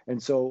 Okay,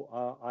 and so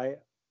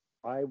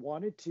I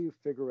wanted to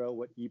figure out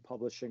what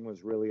e-publishing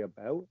was really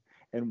about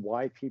and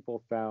why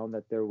people found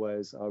that there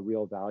was a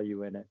real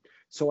value in it.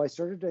 So I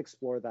started to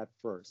explore that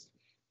first.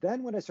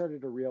 Then when I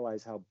started to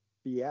realize how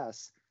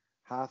BS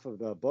half of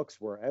the books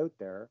were out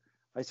there,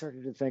 I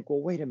started to think, well,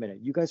 wait a minute,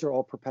 you guys are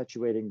all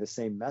perpetuating the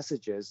same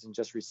messages and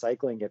just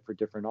recycling it for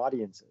different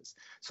audiences.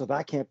 So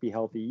that can't be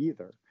healthy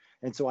either.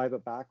 And so I have a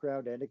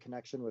background and a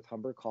connection with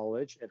Humber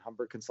College and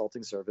Humber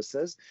Consulting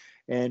Services.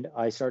 And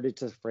I started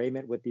to frame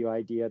it with the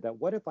idea that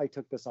what if I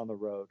took this on the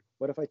road?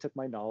 What if I took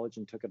my knowledge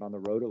and took it on the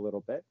road a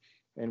little bit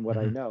and what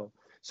I know?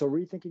 So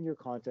rethinking your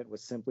content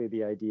was simply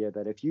the idea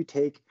that if you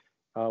take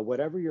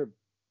whatever your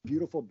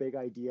beautiful big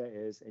idea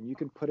is and you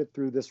can put it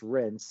through this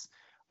rinse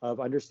of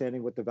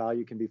understanding what the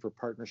value can be for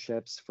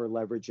partnerships, for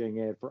leveraging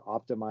it, for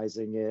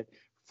optimizing it,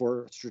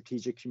 for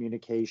strategic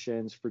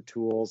communications, for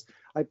tools.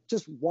 I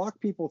just walk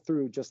people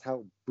through just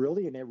how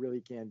brilliant it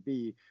really can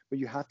be, but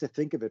you have to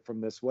think of it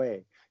from this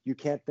way. You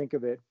can't think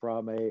of it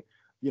from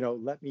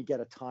let me get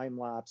a time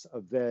lapse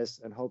of this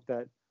and hope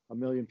that 1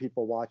 million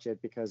people watch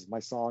it because my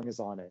song is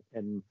on it.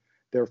 And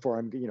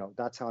therefore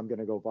that's how I'm going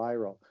to go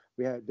viral.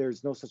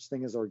 There's no such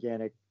thing as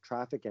organic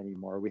traffic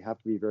anymore. We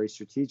have to be very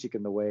strategic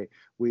in the way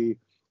we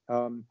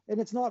and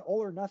it's not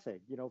all or nothing.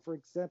 For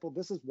example,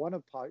 this is one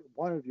of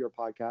your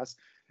podcasts.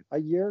 A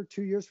year,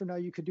 2 years from now,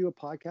 you could do a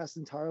podcast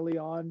entirely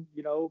on,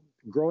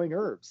 growing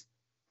herbs.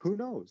 Who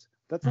knows?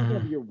 That's not going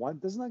to be your one.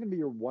 This is not going to be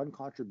your one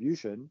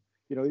contribution.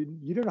 You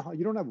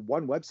don't have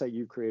one website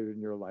you've created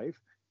in your life.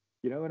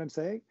 You know what I'm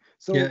saying?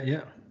 So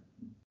yeah.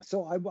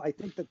 So I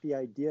think that the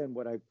idea and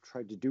what I've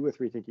tried to do with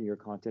rethinking your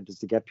content is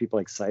to get people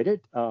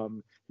excited,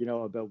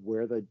 about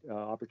where the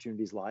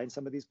opportunities lie in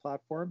some of these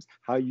platforms,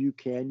 how you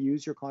can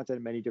use your content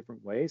in many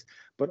different ways,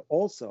 but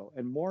also,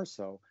 and more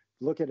so,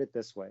 look at it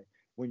this way.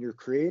 When you're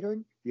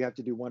creating, you have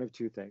to do one of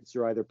two things.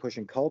 You're either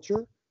pushing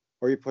culture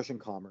or you're pushing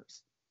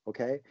commerce.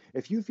 Okay.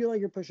 If you feel like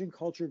you're pushing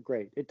culture,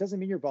 great. It doesn't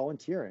mean you're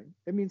volunteering.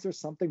 It means there's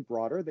something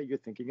broader that you're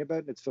thinking about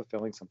and it's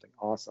fulfilling something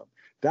awesome.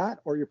 That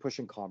or you're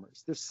pushing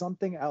commerce. There's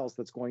something else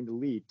that's going to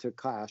lead to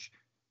cash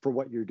for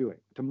what you're doing,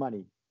 to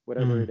money,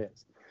 whatever it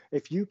is.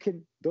 If you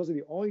can, those are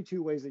the only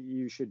two ways that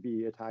you should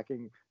be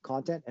attacking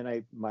content.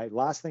 And my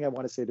last thing I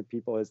want to say to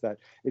people is that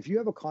if you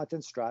have a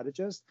content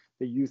strategist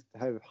that you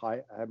have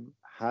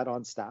had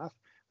on staff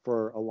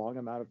for a long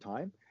amount of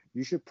time,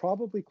 you should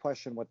probably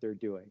question what they're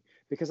doing,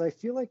 because I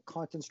feel like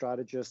content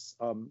strategists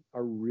are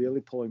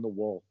really pulling the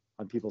wool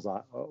on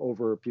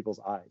over people's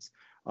eyes.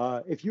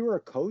 If you were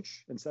a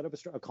coach instead of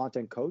a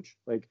content coach,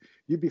 like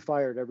you'd be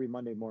fired every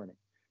Monday morning,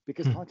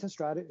 because content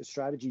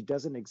strategy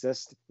doesn't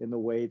exist in the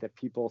way that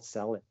people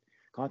sell it.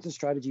 Content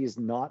strategy is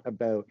not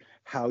about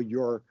how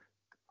your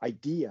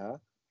idea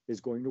is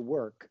going to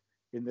work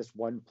in this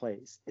one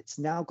place. It's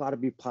now got to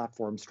be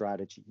platform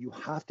strategy. You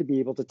have to be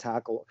able to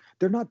tackle.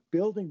 They're not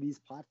building these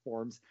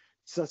platforms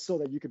so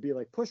that you could be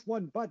like, push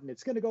one button,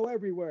 it's going to go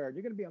everywhere, and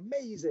you're going to be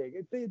amazing.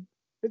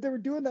 If they were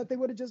doing that, they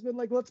would have just been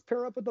like, let's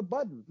pair up with the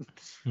button,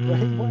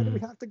 right? Why do we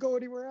have to go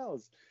anywhere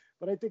else?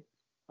 But I think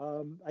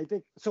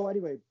so.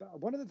 Anyway,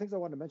 one of the things I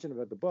wanted to mention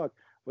about the book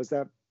was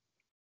that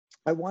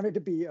I wanted to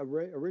be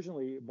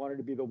originally wanted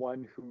to be the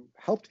one who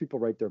helped people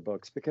write their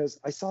books, because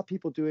I saw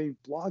people doing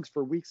blogs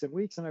for weeks and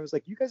weeks, and I was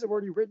like, you guys have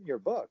already written your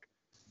book.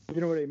 You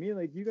know what I mean?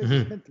 Like, you guys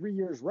have Hmm. spent 3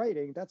 years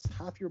writing. That's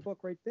half your book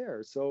right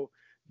there. So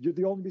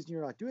the only reason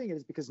you're not doing it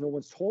is because no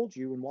one's told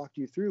you and walked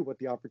you through what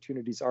the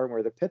opportunities are and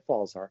where the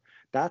pitfalls are.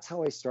 That's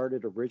how I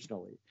started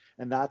originally.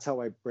 And that's how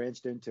I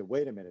branched into,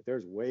 wait a minute,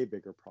 there's way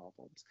bigger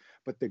problems.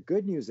 But the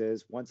good news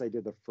is, once I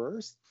did the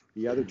first,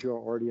 the other two are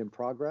already in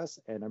progress,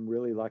 and I'm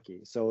really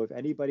lucky. So if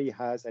anybody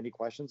has any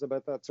questions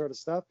about that sort of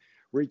stuff,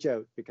 reach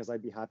out, because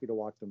I'd be happy to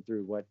walk them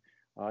through what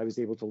I was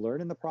able to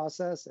learn in the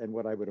process and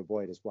what I would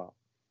avoid as well.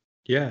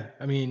 Yeah,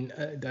 I mean,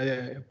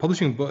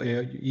 publishing,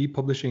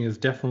 e-publishing is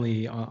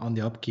definitely on the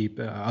upkeep,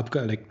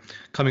 like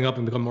coming up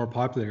and become more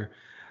popular.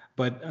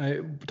 But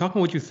talking about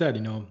what you said,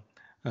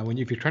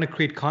 if you're trying to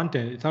create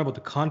content, it's not about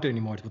the content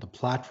anymore; it's about the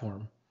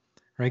platform,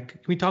 right? Can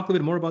we talk a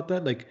little bit more about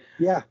that? Like,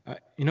 Yeah,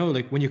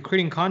 like when you're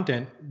creating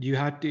content, you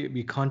have to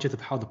be conscious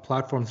of how the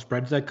platform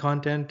spreads that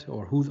content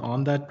or who's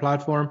on that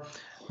platform.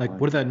 Like,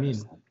 what does that mean?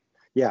 100%.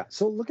 Yeah.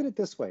 So look at it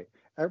this way.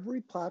 Every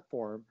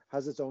platform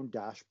has its own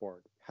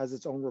dashboard, has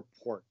its own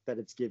report that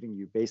it's giving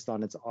you based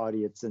on its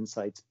audience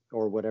insights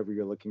or whatever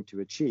you're looking to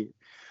achieve.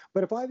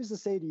 But if I was to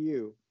say to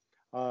you,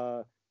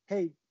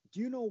 hey, do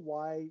you know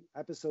why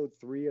episode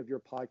 3 of your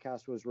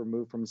podcast was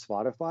removed from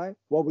Spotify?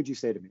 What would you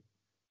say to me?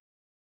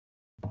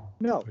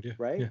 No, But yeah,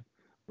 right? yeah.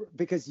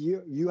 Because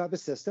you have a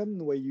system,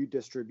 the way you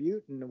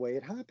distribute and the way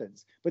it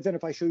happens. But then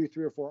if I show you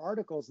 3 or 4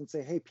 articles and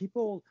say, hey,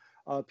 people's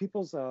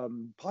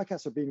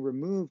podcasts are being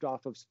removed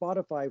off of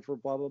Spotify for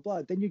blah blah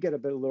blah, then you get a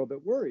little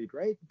bit worried,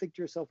 right? Think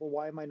to yourself, well,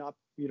 why am I not,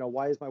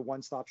 why is my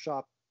one-stop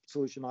shop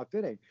solution not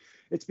fitting?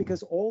 It's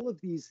because all of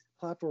these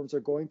platforms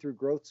are going through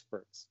growth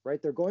spurts, right?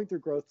 They're going through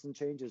growths and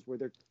changes where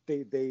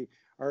they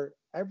are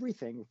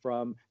everything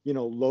from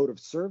load of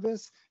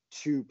service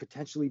to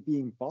potentially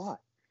being bought.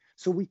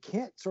 So we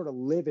can't sort of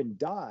live and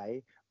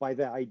die by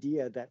the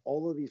idea that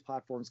all of these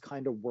platforms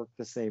kind of work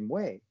the same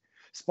way.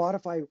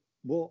 Spotify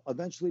will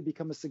eventually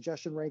become a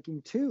suggestion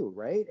ranking too,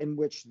 right? In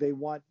which they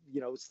want,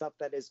 stuff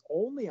that is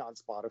only on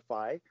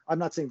Spotify. I'm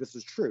not saying this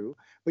is true,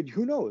 but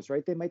who knows,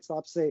 right? They might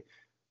stop, say,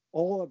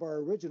 all of our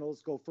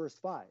originals go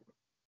first 5.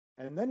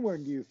 And then where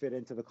do you fit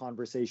into the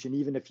conversation,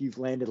 even if you've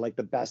landed like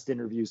the best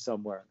interview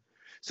somewhere?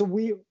 So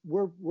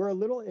we're a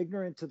little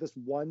ignorant to this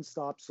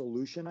one-stop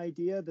solution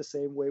idea, the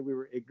same way we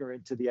were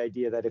ignorant to the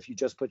idea that if you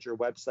just put your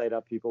website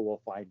up, people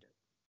will find it,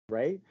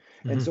 right?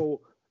 And Hmm.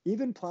 so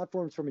even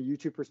platforms from a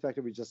YouTube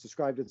perspective, we just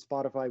described it,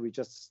 Spotify, we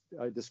just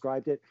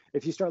described it.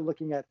 If you start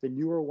looking at the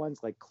newer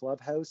ones like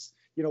Clubhouse,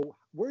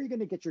 where are you going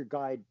to get your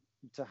guide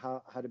to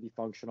how to be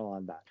functional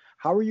on that?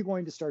 How are you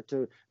going to start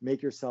to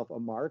make yourself a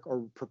mark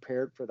or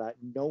prepared for that,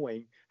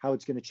 knowing how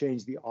it's going to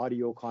change the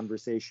audio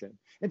conversation?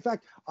 In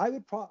fact,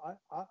 I'm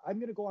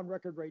going to go on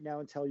record right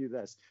now and tell you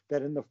this,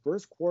 that in the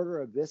first quarter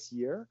of this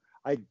year,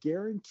 I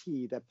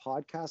guarantee that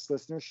podcast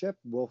listenership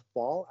will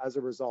fall as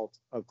a result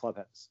of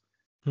Clubhouse,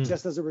 Hmm.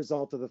 just as a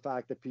result of the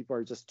fact that people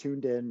are just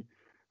tuned in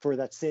for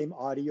that same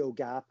audio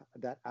gap,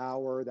 that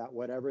hour, that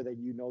whatever that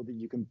that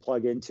you can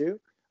plug into.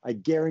 I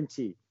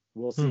guarantee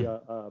we'll see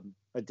Hmm.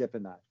 a dip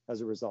in that as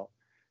a result.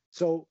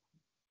 So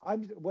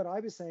what I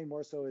was saying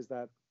more so is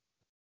that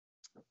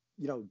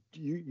you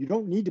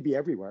don't need to be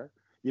everywhere.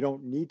 You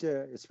don't need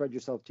to spread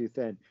yourself too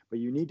thin, but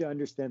you need to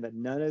understand that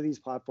none of these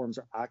platforms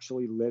are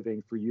actually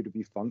living for you to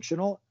be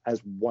functional as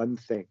one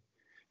thing.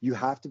 You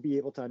have to be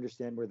able to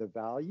understand where the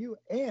value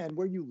and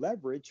where you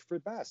leverage for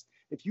best.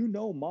 If you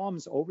know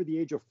moms over the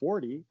age of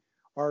 40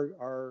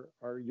 are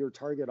your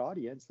target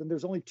audience, then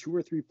there's only 2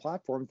 or 3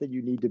 platforms that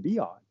you need to be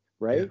on,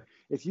 Yeah. right?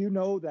 If you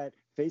know that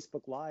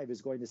Facebook Live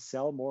is going to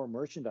sell more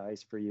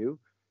merchandise for you,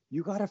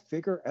 you got to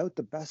figure out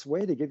the best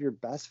way to give your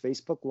best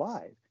Facebook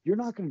Live. You're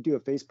not going to do a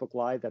Facebook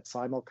Live that's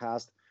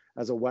simulcast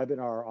as a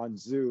webinar on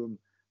Zoom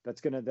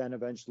that's going to then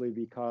eventually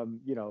become,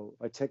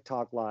 a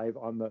TikTok Live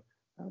on the.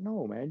 I don't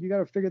know, man. You got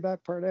to figure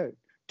that part out.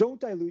 Don't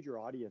dilute your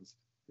audience.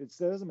 It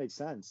doesn't make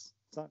sense.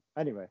 It's not.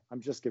 Anyway, I'm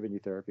just giving you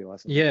therapy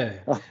lesson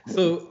here. Yeah.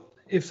 So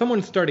if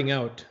someone's starting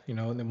out,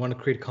 and they want to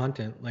create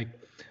content, like,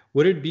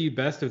 would it be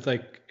best if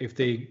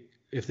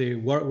they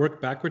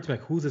work backwards,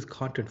 like who's this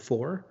content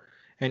for,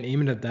 and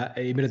aim it at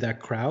that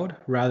crowd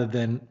rather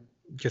than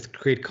just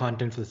create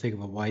content for the sake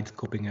of a wide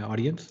scoping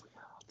audience? Is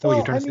that what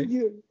you're Well, trying I to say?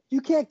 mean,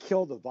 you can't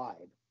kill the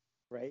vibe,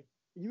 right?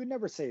 You would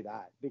never say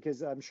that,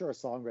 because I'm sure a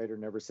songwriter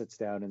never sits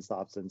down and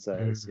stops and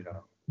says,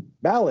 Mm.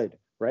 ballad,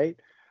 right?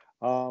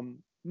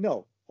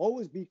 No,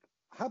 always be.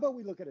 How about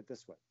we look at it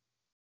this way?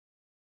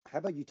 How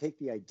about you take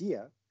the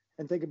idea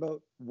and think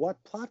about,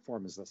 what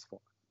platform is this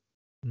for,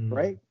 Mm.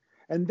 right?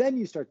 And then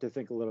you start to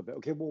think a little bit,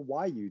 okay, well,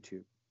 why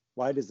YouTube?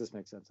 Why does this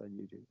make sense on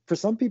YouTube? For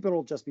some people,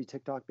 it'll just be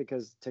TikTok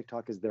because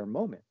TikTok is their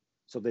moment.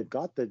 So they've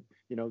got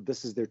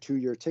this is their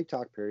 2-year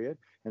TikTok period,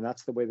 and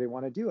that's the way they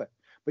want to do it.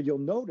 But you'll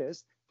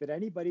notice that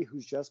anybody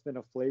who's just been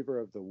a flavor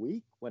of the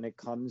week when it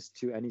comes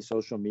to any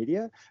social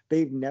media,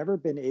 they've never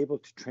been able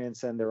to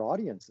transcend their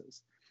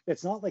audiences.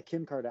 It's not like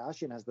Kim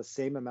Kardashian has the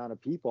same amount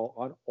of people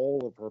on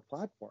all of her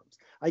platforms.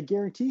 I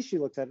guarantee she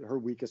looks at her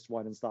weakest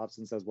one and stops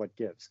and says, what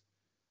gives?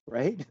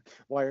 Right?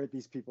 Why aren't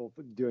these people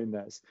doing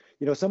this?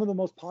 Some of the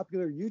most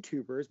popular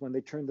YouTubers, when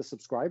they turned the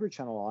subscriber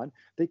channel on,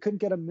 they couldn't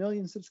get 1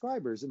 million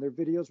subscribers and their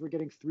videos were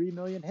getting 3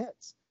 million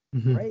hits,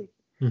 Mm-hmm. right?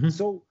 Mm-hmm.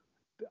 So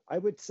I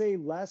would say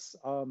less,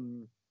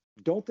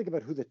 don't think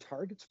about who the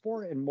target's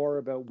for and more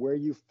about where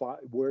you'll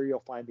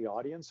find the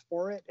audience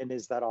for it. And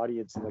is that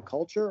audience in the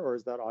culture or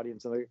is that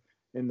audience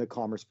in the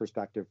commerce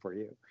perspective for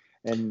you?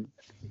 And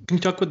can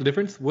you talk about the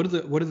difference? What is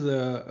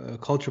the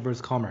culture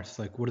versus commerce?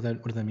 Like, what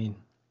does that mean?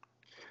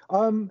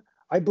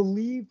 I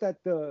believe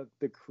that the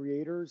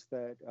creators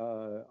that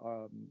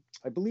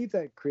I believe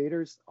that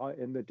creators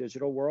in the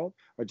digital world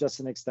are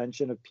just an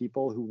extension of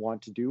people who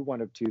want to do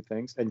one of two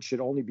things and should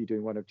only be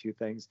doing one of two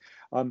things.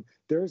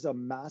 There's a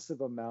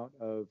massive amount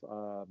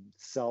of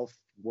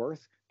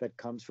self-worth that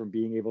comes from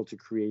being able to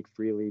create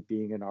freely,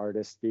 being an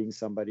artist, being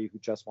somebody who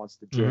just wants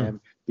to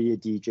jam, be a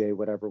DJ,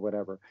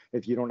 whatever.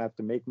 If you don't have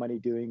to make money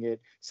doing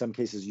it, some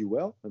cases you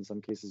will, in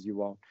some cases you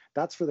won't.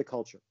 That's for the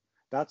culture.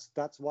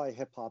 That's why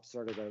hip hop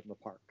started out in the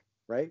park,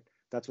 right?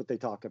 That's what they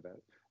talk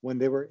about. When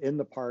they were in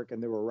the park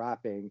and they were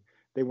rapping,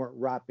 they weren't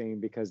rapping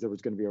because there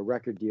was going to be a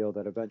record deal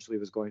that eventually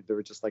was going. They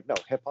were just like, no,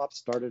 hip hop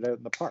started out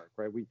in the park,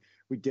 right? We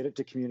did it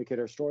to communicate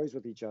our stories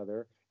with each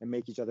other and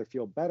make each other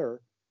feel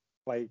better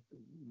by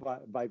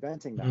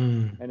venting that.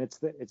 And it's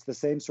the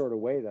same sort of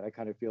way that I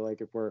kind of feel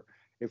like if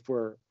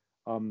we're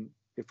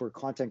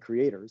content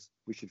creators,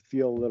 we should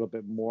feel a little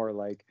bit more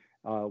like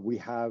we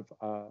have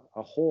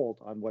a hold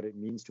on what it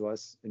means to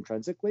us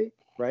intrinsically,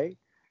 right?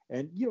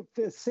 And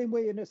the same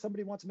way, if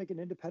somebody wants to make an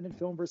independent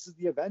film versus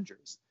the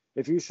Avengers,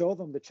 if you show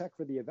them the check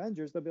for the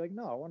Avengers, they'll be like,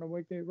 no, I want to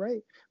make it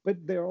right.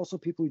 But there are also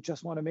people who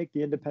just want to make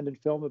the independent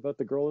film about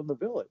the girl in the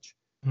village.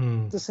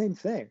 It's the same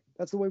thing.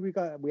 That's the way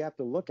we have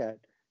to look at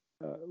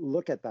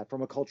that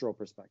from a cultural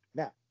perspective.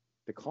 Now,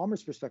 the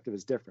commerce perspective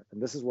is different, and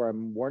this is where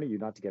I'm warning you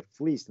not to get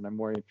fleeced, and I'm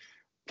warning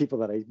people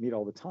that I meet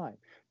all the time.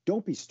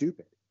 Don't be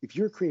stupid. If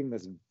you're creating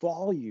this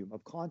volume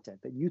of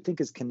content that you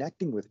think is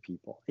connecting with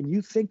people and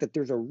you think that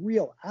there's a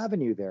real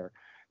avenue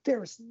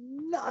there's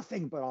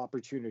nothing but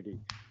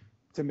opportunity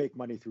to make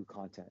money through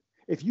content.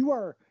 If you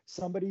are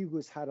somebody who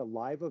has had a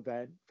live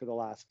event for the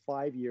last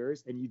 5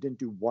 years and you didn't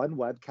do one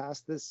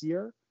webcast this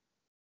year,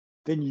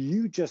 then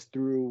you just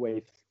threw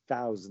away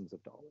thousands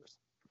of dollars.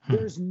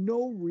 There's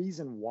no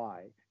reason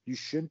why you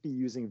shouldn't be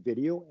using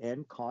video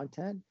and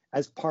content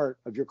as part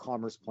of your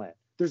commerce plan.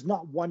 There's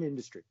not one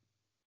industry.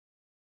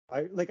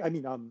 There's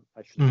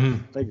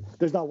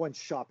not one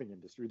shopping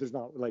industry. There's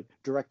not like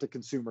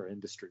direct-to-consumer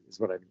industry is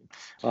what I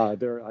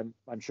mean.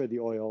 I'm sure the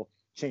oil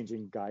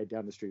changing guy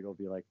down the street will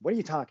be like, "What are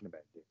you talking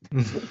about,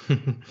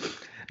 dude?"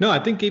 No, I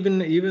think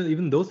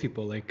even those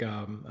people, like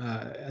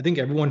I think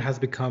everyone has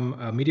become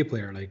a media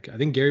player. Like I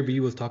think Gary Vee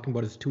was talking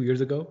about this 2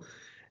 years ago,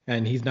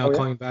 and he's now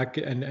coming back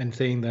and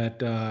saying that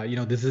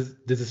this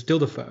is still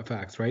the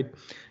facts, right?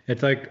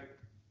 It's like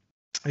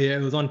it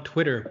was on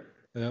Twitter.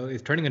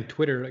 It's turning on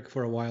Twitter like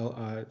for a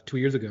while 2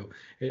 years ago,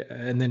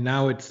 and then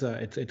now it's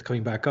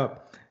coming back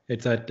up.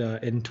 It's that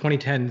in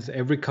 2010s,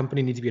 every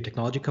company needs to be a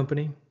technology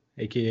company,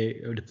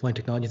 aka deploying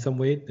technology in some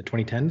way. The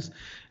 2010s,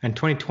 and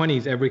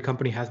 2020s, every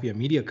company has to be a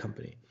media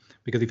company,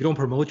 because if you don't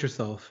promote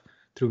yourself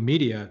through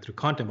media, through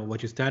content, but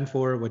what you stand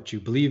for, what you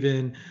believe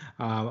in,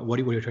 what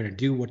you're trying to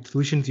do, what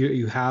solutions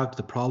you have to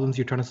the problems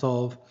you're trying to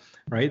solve,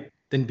 right?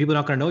 Then people are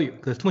not going to know you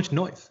because there's too much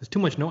noise. There's too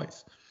much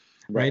noise,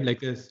 right?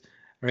 Like this.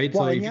 Right.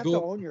 Well, so and if you you have go,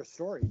 to own your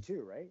story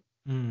too, right?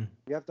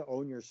 You have to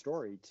own your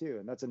story too,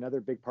 and that's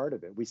another big part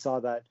of it. We saw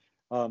that.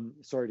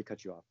 Sorry to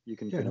cut you off. You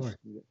can finish.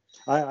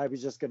 I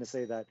was just going to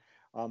say that.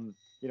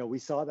 We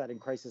saw that in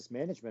crisis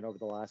management over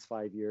the last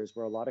 5 years,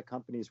 where a lot of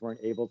companies weren't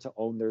able to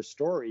own their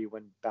story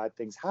when bad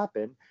things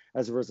happen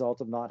as a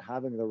result of not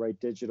having the right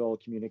digital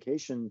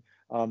communication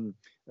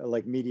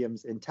like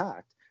mediums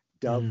intact.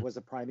 Dove was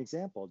a prime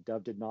example.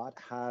 Dove did not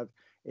have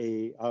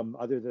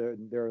other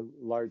than their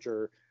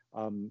larger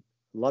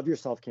Love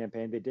Yourself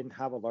campaign, they didn't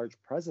have a large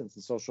presence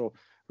in social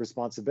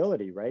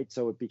responsibility, right?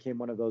 So it became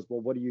one of those,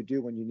 well, what do you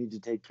do when you need to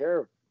take care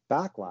of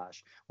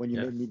backlash, when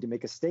you need to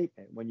make a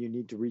statement, when you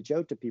need to reach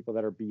out to people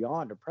that are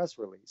beyond a press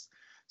release?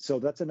 So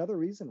that's another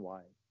reason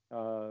why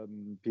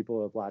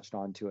people have latched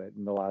onto it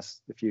in the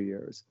last few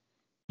years.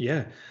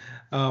 Yeah.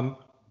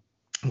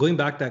 Going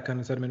back that kind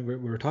of sentiment we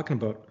were talking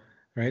about,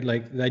 right?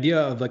 Like the idea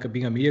of like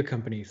being a media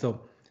company.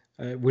 So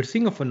we're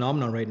seeing a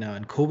phenomenon right now,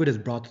 and COVID has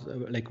brought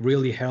like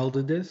really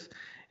heralded this,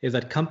 is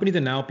that companies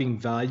are now being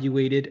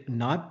evaluated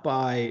not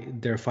by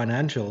their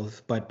financials,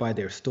 but by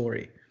their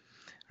story,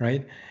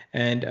 right?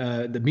 And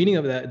the meaning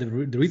of that, the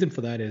reason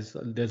for that is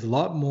there's a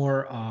lot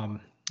more,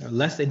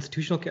 less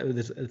institutional.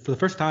 For the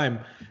first time,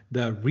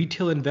 the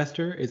retail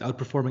investor is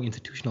outperforming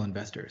institutional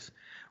investors,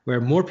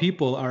 where more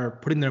people are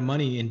putting their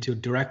money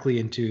directly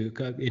into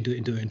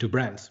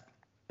brands,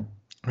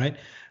 right?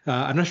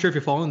 I'm not sure if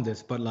you're following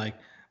this, but like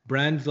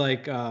brands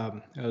like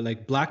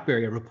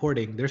BlackBerry are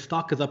reporting their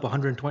stock is up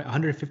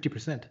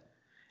 150%.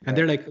 And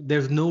they're like,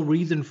 there's no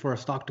reason for a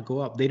stock to go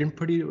up. They didn't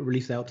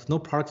release out. There's no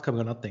products coming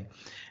out, nothing.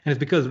 And it's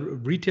because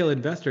retail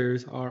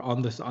investors are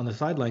on the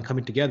sideline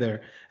coming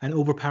together and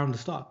overpowering the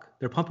stock.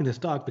 They're pumping the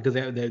stock because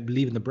they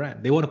believe in the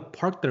brand. They want to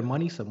park their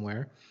money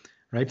somewhere,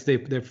 right? So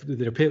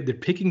they're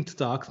picking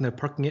stocks and they're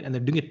parking it and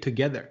they're doing it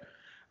together,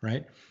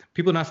 right?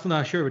 People are still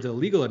not sure if it's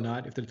illegal or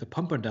not, if it's a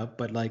pump and dump,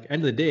 but like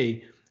end of the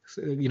day,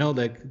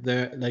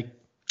 like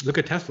look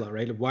at Tesla,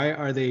 right? Why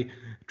are they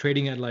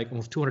trading at like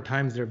almost 200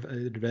 times their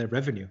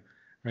revenue,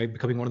 right?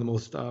 Becoming one of the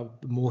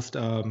most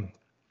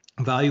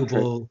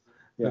valuable,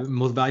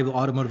 most valuable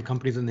automotive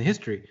companies in the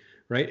history,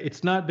 right?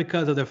 It's not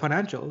because of their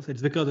financials;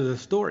 it's because of the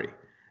story.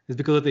 It's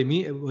because what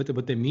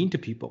they mean to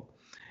people.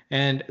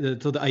 And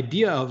so the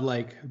idea of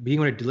like being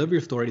able to deliver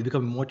your story is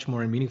becoming much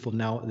more meaningful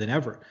now than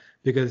ever,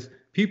 because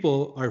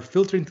people are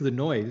filtering through the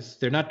noise.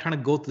 They're not trying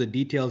to go through the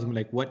details and be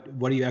like, what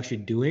are you actually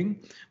doing?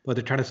 But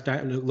they're trying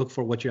to look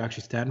for what you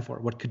actually stand for.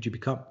 What could you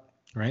become,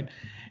 right?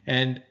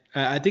 And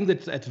I think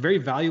that's very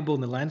valuable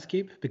in the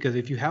landscape, because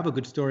if you have a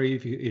good story,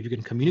 if you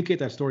can communicate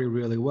that story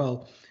really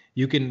well,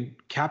 you can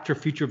capture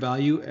future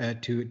value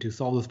to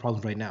solve those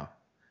problems right now,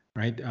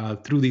 right?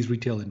 Through these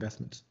retail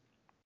investments.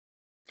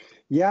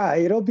 Yeah,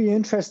 it'll be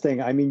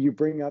interesting. I mean, you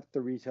bring up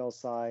the retail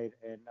side,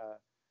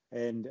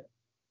 and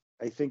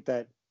I think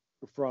that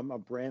from a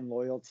brand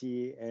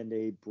loyalty and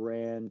a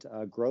brand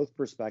growth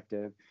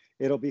perspective,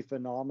 it'll be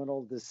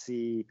phenomenal to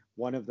see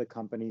one of the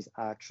companies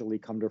actually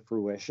come to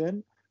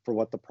fruition for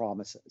what the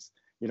promise is.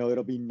 You know,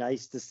 it'll be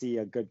nice to see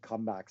a good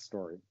comeback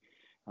story,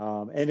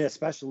 and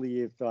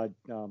especially if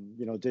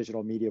you know,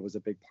 digital media was a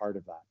big part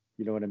of that.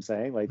 You know what I'm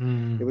saying? Like,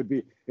 it would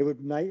be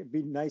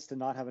be nice to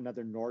not have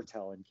another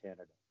Nortel in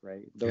Canada,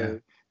 right?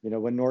 You know,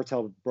 when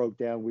Nortel broke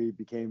down, we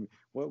became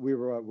we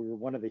were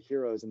one of the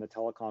heroes in the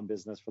telecom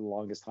business for the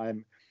longest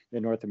time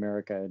in North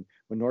America. And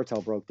when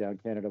Nortel broke down,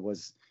 Canada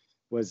was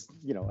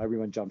you know,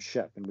 everyone jumped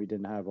ship, and we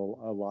didn't have a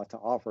lot to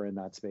offer in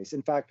that space.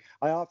 In fact,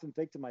 I often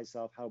think to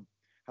myself how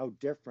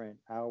different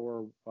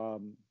our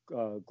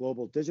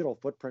global digital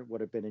footprint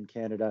would have been in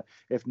Canada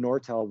if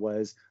Nortel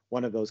was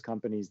one of those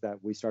companies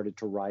that we started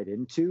to ride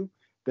into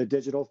the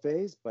digital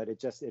phase, but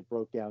it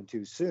broke down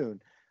too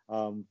soon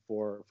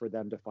for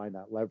them to find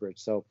that leverage.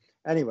 So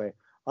anyway,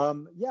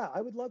 yeah,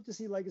 I would love to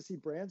see legacy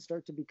brands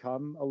start to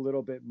become a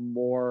little bit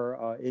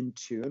more in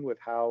tune with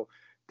how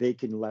they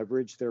can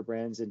leverage their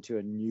brands into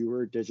a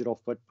newer digital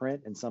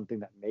footprint and something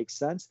that makes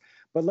sense.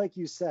 But like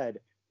you said,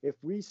 if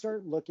we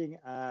start looking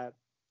at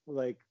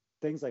like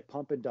things like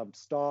pump and dump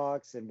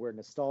stocks and where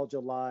nostalgia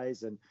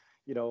lies, and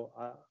you know,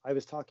 I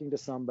was talking to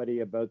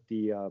somebody about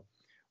the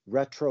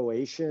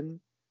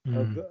retroation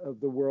of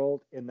the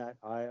world, in that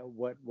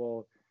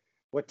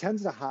what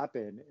tends to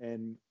happen,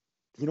 and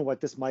you know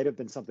what, this might have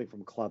been something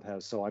from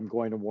Clubhouse, so I'm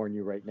going to warn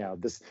you right now,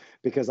 this,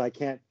 because I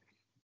can't,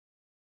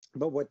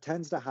 but what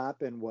tends to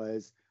happen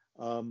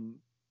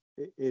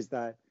is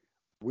that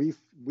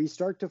we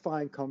start to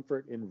find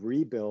comfort in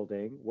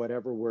rebuilding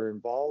whatever we're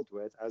involved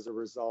with as a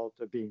result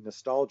of being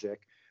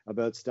nostalgic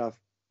about stuff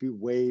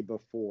way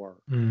before.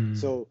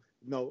 So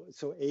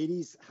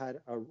 80s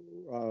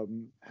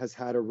has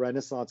had a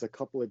renaissance a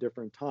couple of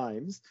different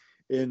times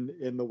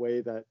in the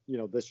way that, you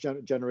know, this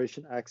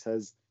Generation X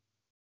has,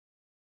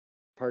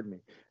 pardon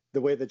me,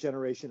 the way that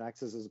Generation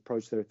X has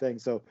approached their thing.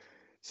 So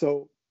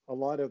a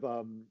lot of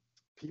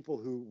people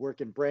who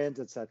work in brands,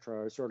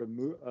 etc., are sort of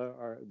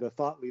the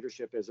thought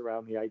leadership is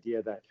around the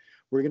idea that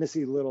we're going to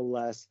see a little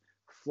less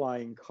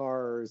flying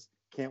cars,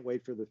 can't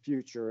wait for the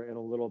future, and a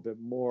little bit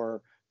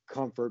more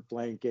comfort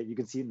blanket. You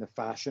can see it in the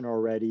fashion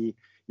already.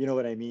 You know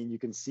what I mean? You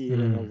can see it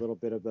in a little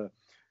bit of the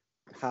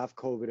half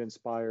COVID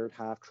inspired,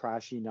 half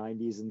trashy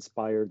 90s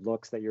inspired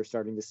looks that you're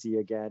starting to see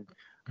again.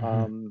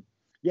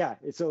 Yeah,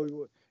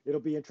 so it'll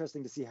be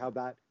interesting to see how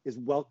that is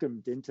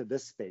welcomed into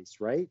this space,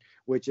 right?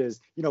 Which is,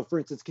 you know, for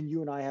instance, can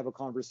you and I have a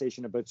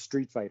conversation about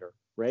Street Fighter,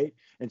 right?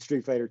 And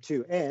Street Fighter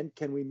 2, and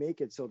can we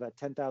make it so that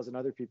 10,000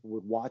 other people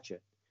would watch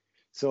it?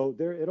 So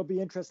it'll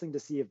be interesting to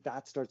see if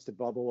that starts to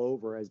bubble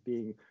over as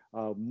being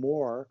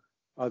more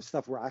of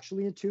stuff we're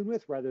actually in tune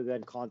with, rather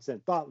than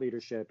constant thought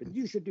leadership and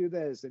you should do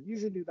this and you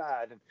should do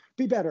that and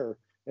be better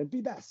and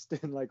be best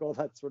and like all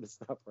that sort of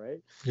stuff, right?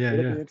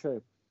 It'll be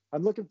interesting.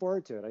 I'm looking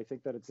forward to it. I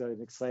think that it's an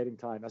exciting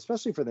time,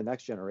 especially for the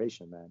next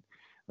generation, man.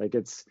 Like,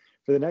 it's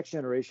for the next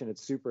generation,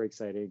 it's super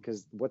exciting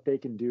because what they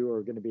can do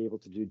or going to be able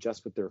to do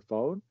just with their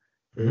phone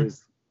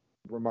is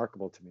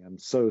remarkable to me. I'm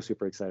so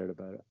super excited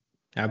about it.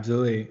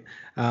 Absolutely.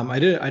 I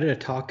did a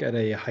talk at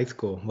a high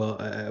school.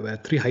 Well,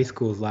 at 3 high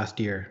schools last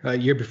year,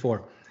 year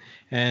before,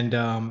 and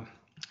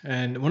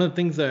one of the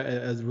things that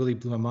has really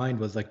blew my mind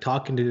was like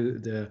talking to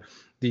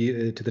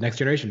the next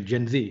generation,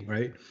 Gen Z,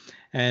 right?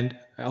 And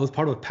I was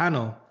part of a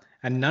panel,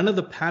 and none of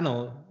the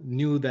panel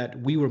knew that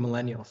we were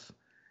millennials.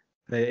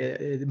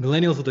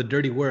 Millennials was a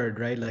dirty word,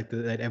 right? Like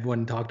that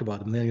everyone talked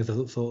about. The millennials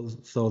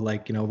are so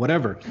like, you know,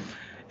 whatever.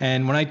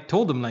 And when I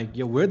told them like,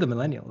 yo, we're the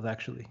millennials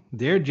actually.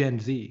 They're Gen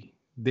Z.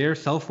 They're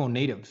cell phone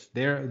natives.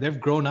 They've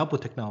grown up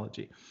with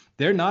technology.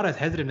 They're not as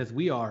hesitant as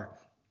we are.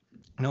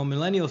 You know,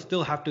 millennials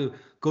still have to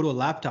go to a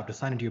laptop to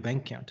sign into your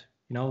bank account.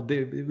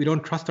 We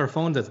don't trust our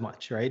phones as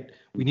much, right?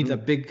 We need a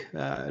big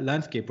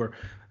landscape.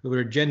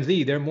 Where Gen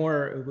Z,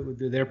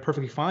 they're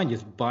perfectly fine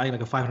just buying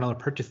like a $500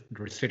 purchase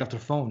straight off their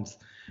phones,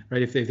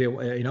 right? If they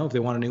if they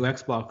want a new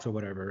Xbox or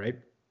whatever, right?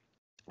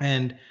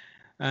 And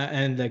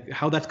like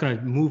how that's going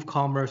to move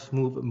commerce,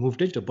 move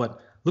digital.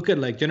 But look at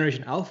like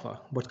Generation Alpha,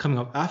 what's coming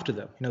up after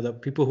them. The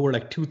people who are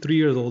like 2, 3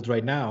 years old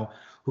right now,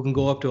 who can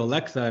go up to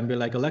Alexa and be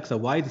like, Alexa,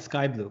 why is the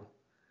sky blue?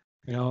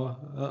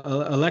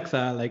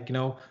 Alexa, like,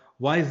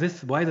 why is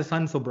the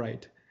sun so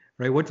bright,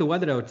 right? What's the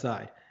weather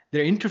outside?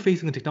 They're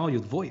interfacing the technology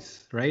with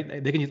voice,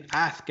 right? They can just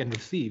ask and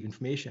receive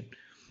information.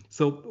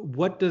 So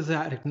how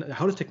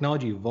does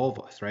technology evolve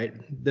us, right?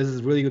 This is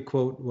a really good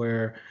quote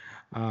where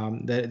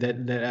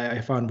that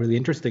I found really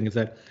interesting, is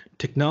that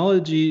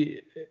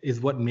technology is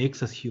what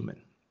makes us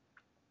human.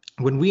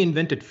 When we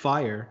invented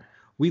fire,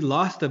 we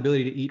lost the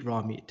ability to eat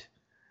raw meat,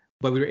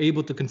 but we were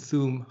able to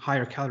consume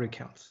higher calorie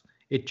counts.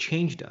 It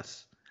changed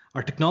us.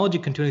 Our technology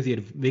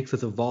continuously makes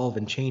us evolve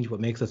and change what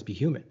makes us be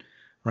human,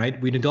 right?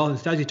 We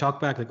instead you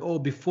talk back like, oh,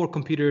 before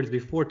computers,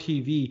 before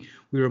TV,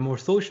 we were more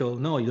social.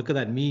 No, you look at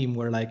that meme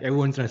where like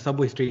everyone's in a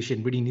subway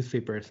station reading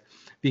newspapers,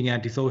 being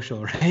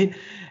antisocial, right?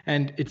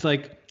 And it's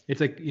like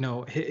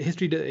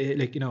history,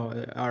 like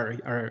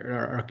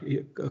our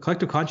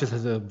collective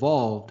consciousness has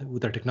evolved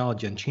with our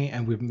technology and change,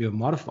 and we've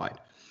modified.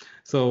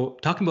 So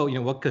talking about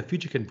what the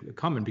future can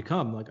come and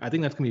become, like I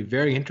think that's going to be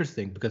very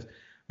interesting, because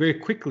very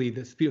quickly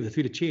the speed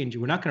of change,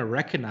 we're not going to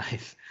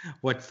recognize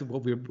what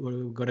we're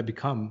going to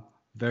become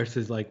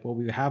versus like what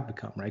we have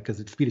become, right?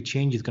 Because the speed of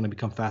change is going to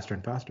become faster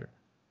and faster.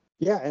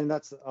 Yeah, and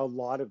that's a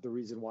lot of the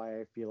reason why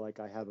I feel like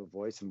I have a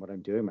voice in what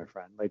I'm doing, my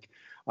friend. Like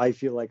I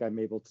feel like I'm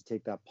able to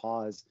take that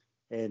pause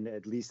and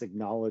at least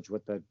acknowledge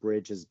what that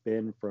bridge has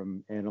been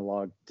from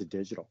analog to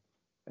digital,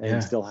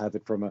 and still have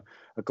it from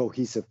a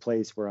cohesive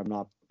place where I'm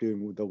not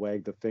doing the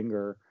wag the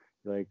finger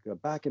like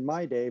back in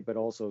my day, but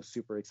also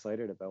super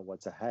excited about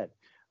what's ahead.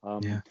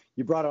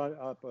 You brought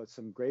up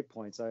some great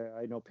points.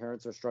 I know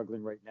parents are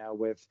struggling right now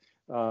with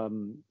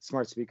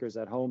smart speakers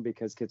at home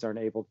because kids aren't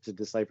able to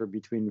decipher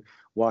between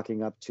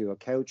walking up to a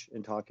couch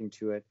and talking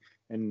to it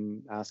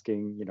and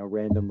asking,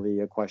 randomly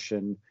a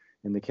question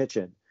in the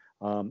kitchen.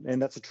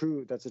 And that's a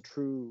true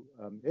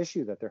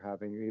issue that they're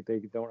having. They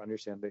don't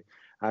understand the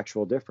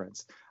actual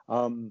difference.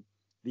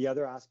 The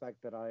other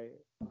aspect that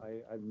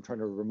I'm trying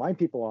to remind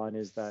people on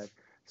is that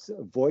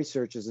voice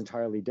search is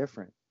entirely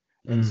different.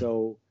 And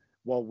so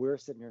while we're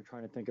sitting here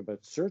trying to think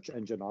about search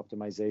engine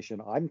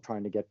optimization, I'm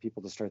trying to get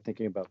people to start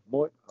thinking about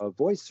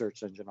voice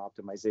search engine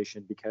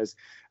optimization, because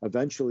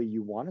eventually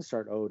you want to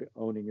start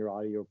owning your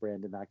audio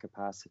brand in that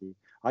capacity.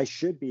 I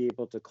should be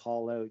able to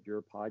call out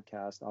your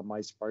podcast on my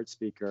smart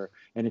speaker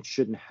and it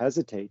shouldn't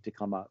hesitate to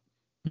come up.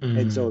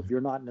 And so if you're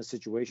not in a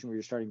situation where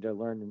you're starting to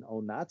learn and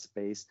own that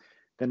space,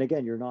 then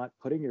again, you're not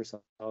putting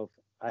yourself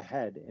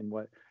ahead in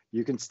what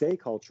you can. Stay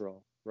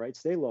cultural, right?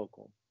 Stay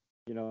local,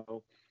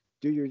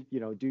 do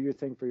your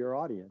thing for your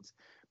audience.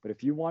 But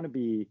if you want to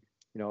be,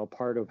 a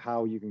part of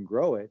how you can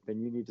grow it,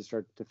 then you need to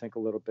start to think a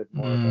little bit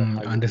more about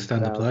how you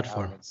understand the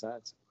platform. How it makes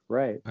sense.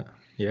 Right.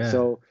 Yeah.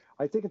 So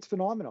I think it's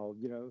phenomenal.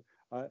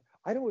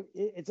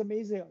 It's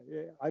amazing.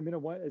 I'm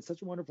it's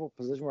such a wonderful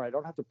position where I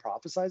don't have to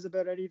prophesize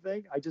about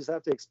anything. I just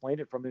have to explain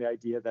it from the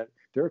idea that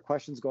there are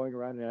questions going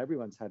around in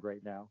everyone's head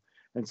right now.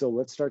 And so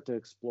let's start to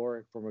explore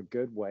it from a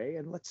good way,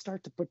 and let's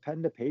start to put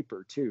pen to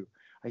paper too.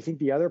 I think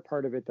the other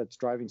part of it that's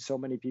driving so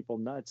many people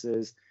nuts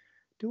is,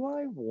 do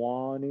I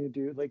want to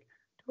do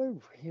I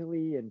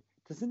really, and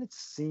doesn't it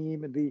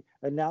seem, and the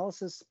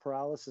analysis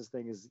paralysis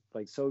thing is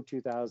like so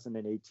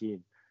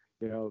 2018.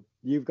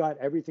 You've got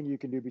everything you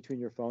can do between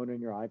your phone and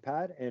your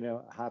iPad and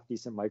a half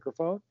decent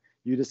microphone.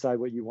 You decide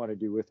what you want to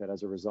do with it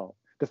as a result.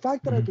 The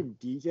fact that I can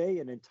DJ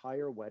an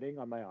entire wedding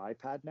on my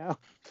iPad now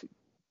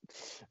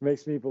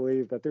makes me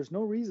believe that there's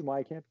no reason why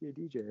I can't be a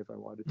DJ if I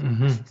wanted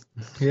to.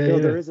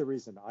 There is a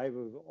reason. I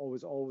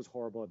was always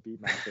horrible at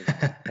beat matching.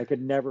 I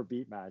could never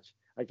beat match.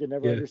 I could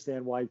never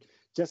understand why.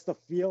 Just the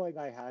feeling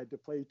I had to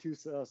play two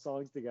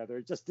songs together,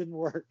 it just didn't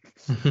work.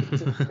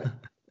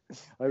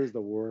 I was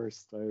the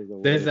worst.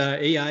 There's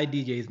AI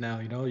DJs now.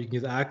 You can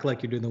just act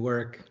like you're doing the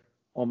work.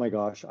 Oh my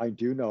gosh, I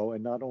do know.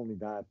 And not only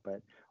that,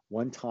 but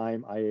one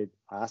time I had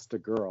asked a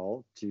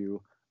girl to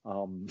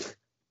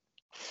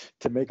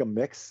make a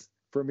mix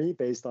for me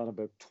based on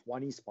about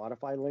 20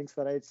 Spotify links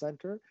that I had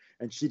sent her.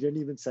 And she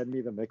didn't even send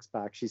me the mix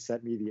back. She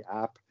sent me the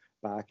app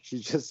back. She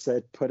just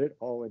said, put it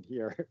all in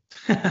here.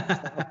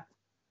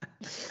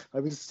 I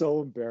was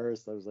so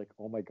embarrassed. I was like,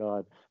 oh my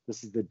God,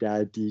 this is the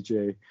dad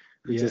DJ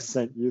who just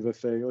sent you the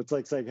thing. It's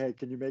like saying, hey,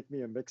 can you make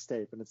me a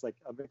mixtape? And it's like,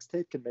 a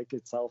mixtape can make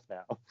itself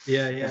now.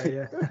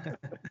 Yeah.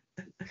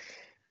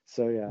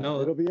 So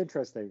it'll be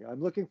interesting.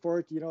 I'm looking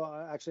forward to,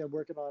 actually I'm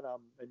working on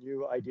a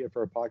new idea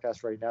for a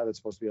podcast right now that's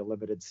supposed to be a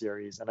limited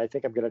series. And I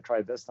think I'm going to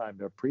try this time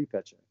to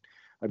pre-pitch it.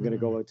 I'm going to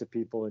go out to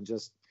people and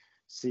just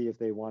see if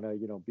they want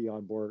to, be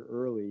on board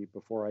early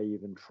before I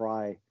even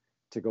try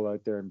to go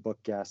out there and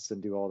book guests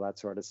and do all that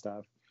sort of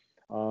stuff.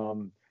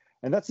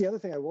 And that's the other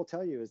thing I will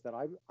tell you is that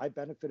I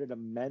benefited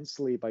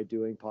immensely by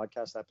doing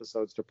podcast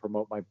episodes to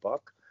promote my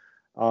book.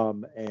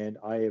 And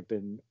I have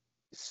been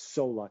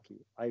so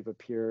lucky. I've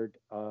appeared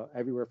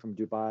everywhere from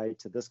Dubai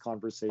to this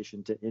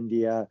conversation to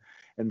India,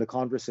 and the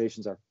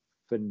conversations are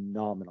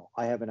phenomenal.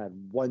 I haven't had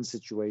one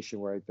situation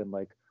where I've been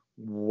like,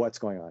 what's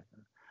going on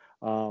here?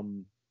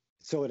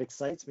 So it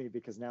excites me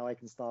because now I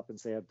can stop and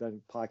say I've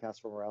done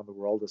podcasts from around the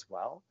world as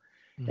well.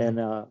 Mm-hmm. And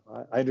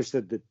I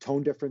understood the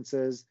tone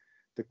differences,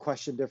 the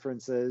question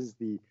differences,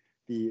 the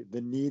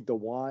need, the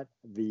want,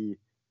 the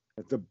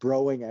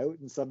broing out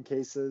in some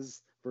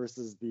cases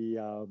versus the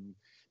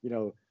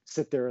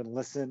sit there and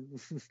listen.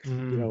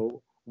 Mm-hmm.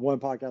 One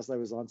podcast I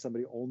was on,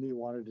 somebody only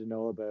wanted to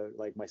know about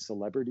like my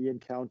celebrity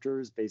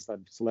encounters based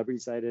on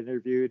celebrities I had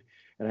interviewed,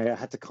 and I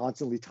had to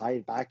constantly tie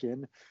it back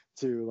in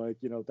to like,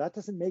 that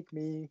doesn't make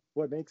me.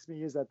 What makes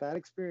me is that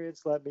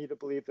experience led me to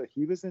believe that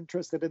he was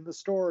interested in the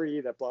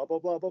story, that blah blah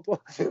blah blah blah.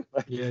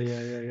 Like,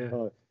 Yeah.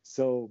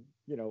 so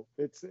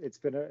it's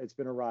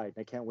been a ride.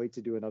 I can't wait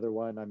to do another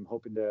one. I'm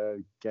hoping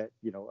to get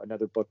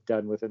another book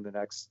done within the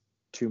next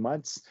 2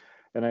 months.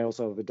 And I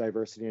also have a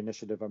diversity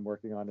initiative I'm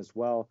working on as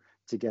well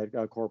to get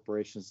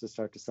corporations to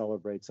start to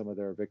celebrate some of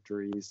their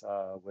victories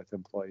with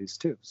employees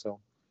too.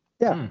 So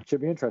yeah, should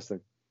be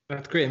interesting.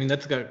 That's great. I mean,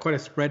 that's got quite a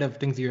spread of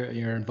things you're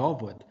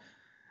involved with.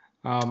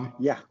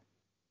 Yeah.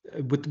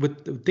 With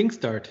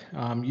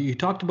ThinkStart, you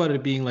talked about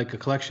it being like a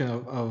collection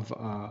of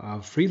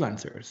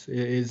freelancers.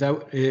 Is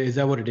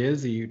that what it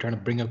is? Are you trying to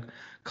bring a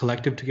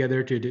collective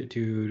together to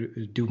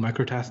do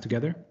microtasks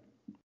together?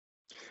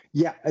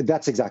 Yeah,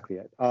 that's exactly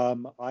it.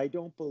 I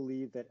don't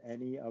believe that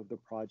any of the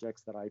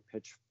projects that I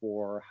pitch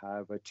for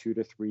have a 2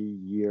 to 3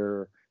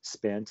 year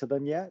span to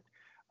them yet,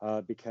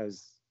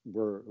 because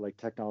we're like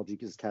technology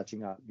is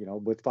catching up.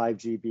 With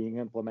 5G being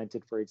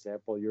implemented, for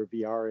example, your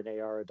VR and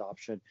AR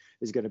adoption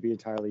is going to be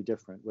entirely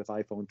different. With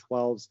iPhone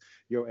 12s,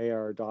 your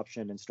AR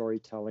adoption and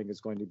storytelling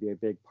is going to be a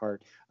big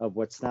part of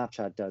what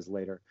Snapchat does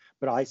later.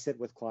 But I sit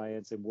with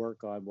clients and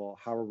work on, well,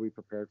 how are we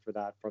prepared for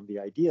that from the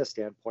idea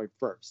standpoint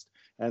first,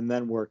 and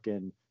then work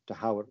in to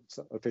how it's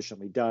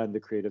efficiently done, the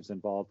creatives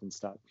involved and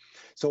stuff.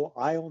 So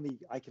I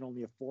can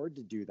only afford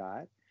to do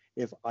that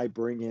if I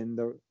bring in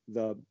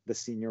the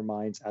senior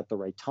minds at the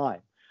right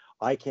time.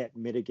 I can't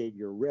mitigate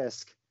your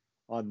risk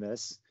on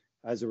this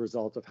as a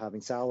result of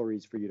having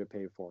salaries for you to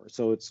pay for.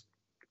 So it's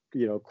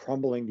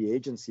crumbling the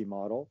agency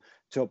model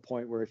to a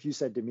point where if you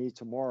said to me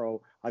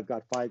tomorrow, I've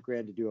got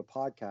 $5,000 to do a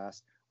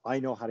podcast, I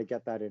know how to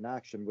get that in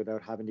action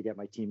without having to get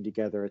my team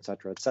together, et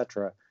cetera, et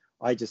cetera.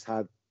 I just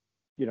have,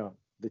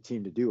 the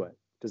team to do it.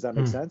 Does that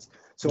make sense?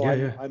 So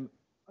I'm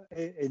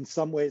in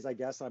some ways, I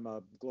guess I'm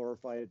a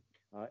glorified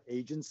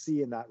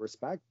agency in that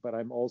respect, but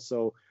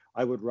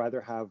I would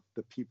rather have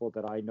the people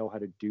that I know how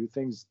to do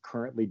things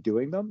currently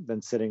doing them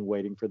than sitting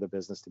waiting for the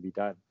business to be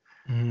done.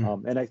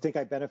 And I think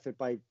I benefit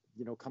by,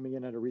 coming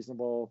in at a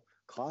reasonable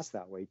cost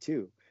that way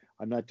too.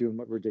 I'm not doing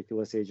what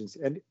ridiculous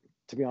agencies, and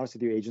to be honest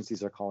with you,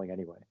 agencies are calling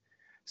anyway.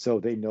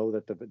 So they know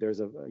that there's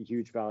a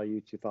huge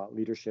value to thought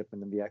leadership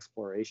and then the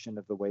exploration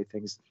of the way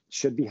things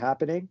should be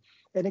happening,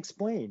 and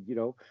explain,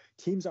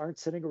 teams aren't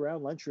sitting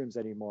around lunchrooms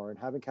anymore and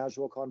having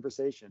casual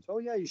conversations. Oh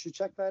yeah, you should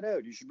check that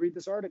out. You should read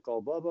this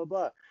article, blah, blah,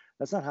 blah.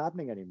 That's not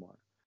happening anymore.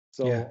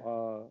 So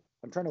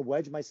I'm trying to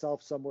wedge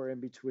myself somewhere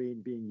in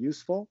between being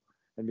useful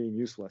and being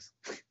useless.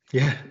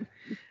 Yeah.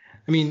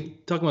 I mean,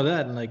 talking about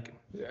that, and like,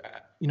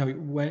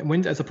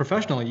 when as a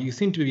professional, you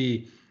seem to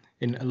be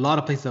in a lot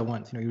of places at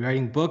once. You're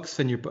writing books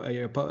and you're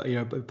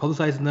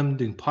publicizing them,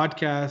 doing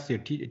podcasts. You're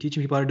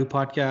teaching people how to do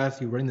podcasts.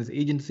 You're running this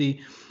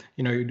agency.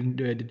 You're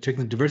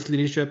taking the diversity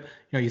leadership.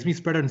 You seem to be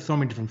spread out in so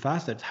many different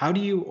facets. How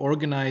do you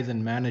organize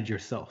and manage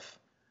yourself?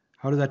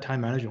 How does that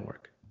time management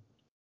work?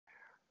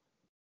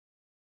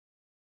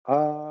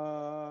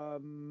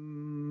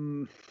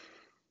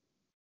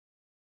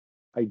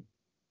 I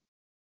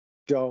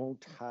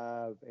don't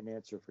have an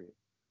answer for you.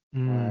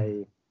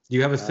 Do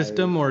you have a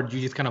system, or do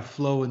you just kind of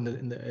flow in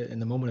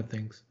the moment of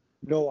things?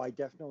 No, I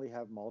definitely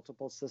have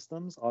multiple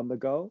systems on the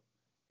go,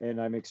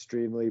 and I'm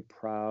extremely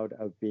proud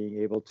of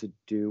being able to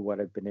do what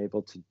I've been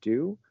able to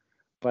do.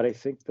 But I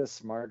think the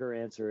smarter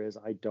answer is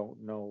I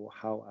don't know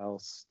how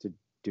else to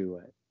do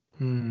it.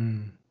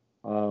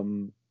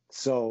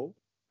 So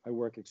I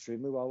work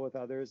extremely well with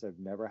others. I've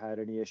never had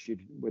any issue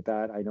with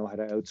that. I know how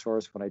to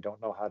outsource when I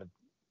don't know how to.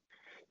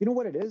 You know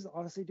what it is,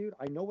 honestly, dude?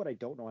 I know what I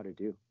don't know how to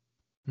do.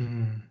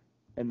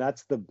 And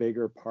that's the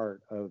bigger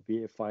part of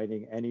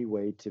finding any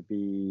way to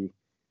be,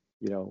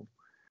 in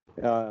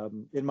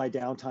my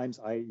downtimes,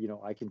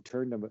 I can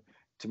turn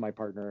to my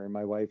partner and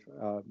my wife,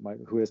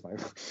 who is my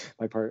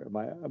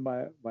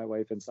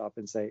wife, and stop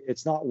and say,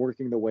 it's not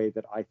working the way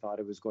that I thought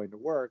it was going to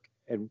work,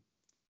 and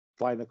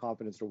find the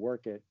confidence to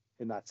work it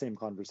in that same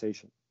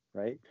conversation,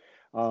 right?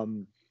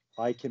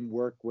 I can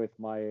work with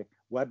my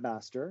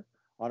webmaster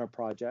on a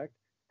project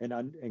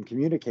and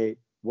communicate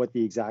what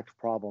the exact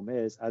problem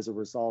is as a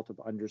result of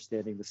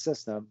understanding the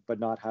system, but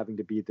not having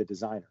to be the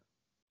designer.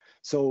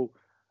 So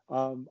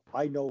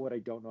I know what I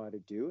don't know how to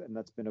do, and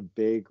that's been a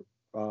big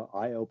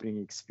eye-opening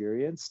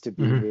experience to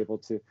being able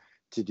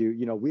to do,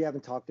 we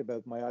haven't talked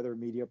about my other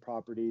media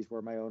properties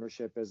where my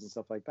ownership is and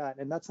stuff like that.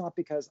 And that's not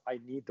because I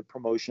need the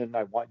promotion.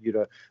 I want you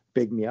to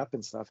big me up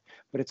and stuff,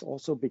 but it's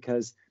also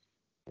because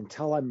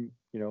until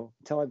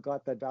I've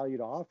got that value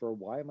to offer,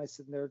 why am I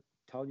sitting there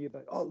telling you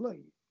about, oh, look,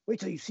 wait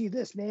till you see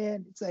this,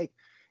 man. It's like,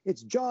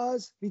 it's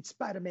Jaws meets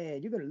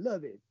Spider-Man. You're going to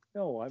love it.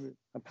 No, I'm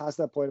past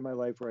that point in my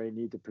life where I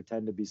need to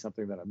pretend to be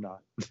something that I'm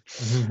not.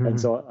 And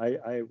so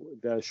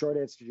the short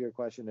answer to your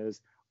question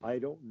is I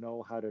don't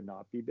know how to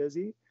not be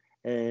busy.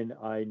 And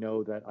I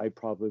know that I'd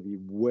probably be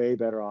way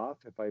better off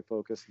if I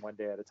focus one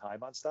day at a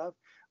time on stuff.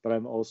 But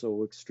I'm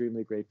also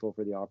extremely grateful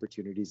for the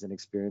opportunities and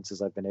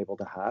experiences I've been able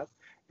to have.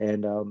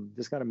 And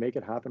just got to make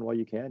it happen while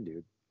you can,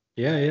 dude.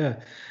 Yeah, yeah.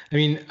 I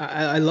mean,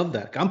 I love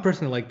that. I'm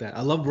personally like that.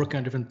 I love working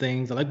on different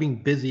things. I like being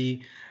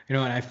busy, and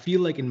I feel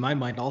like in my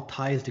mind, it all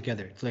ties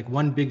together. It's like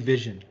one big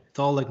vision. It's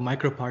all like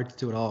micro parts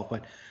to it all.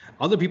 But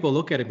other people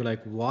look at it and be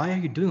like, why are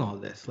you doing all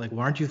this? Like,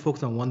 why aren't you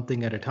focused on one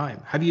thing at a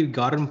time? Have you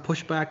gotten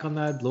pushback on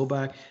that,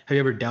 blowback? Have you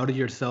ever doubted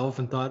yourself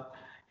and thought,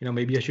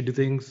 maybe I should do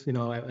things,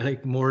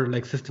 like more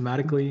like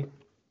systematically?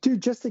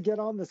 Dude, just to get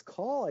on this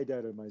call, I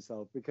doubted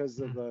myself because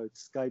of the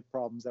Skype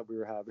problems that we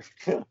were having.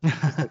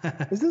 Just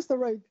like, is this the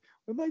right?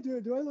 What am I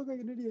doing? Do I look like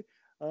an idiot?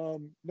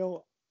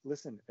 No,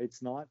 listen,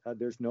 it's not.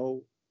 There's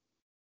no.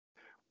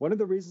 One of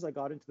the reasons I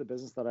got into the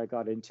business that I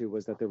got into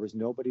was that there was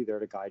nobody there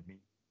to guide me,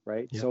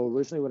 right? Yep. So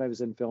originally when I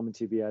was in film and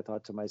TV, I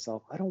thought to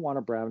myself, I don't want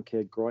a brown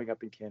kid growing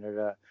up in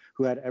Canada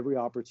who had every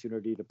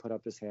opportunity to put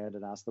up his hand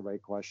and ask the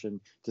right question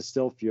to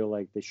still feel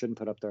like they shouldn't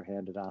put up their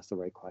hand and ask the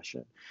right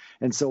question.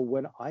 And so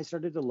when I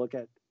started to look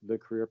at the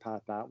career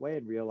path that way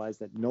and realized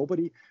that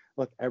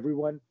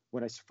everyone,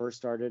 when I first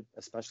started,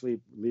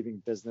 especially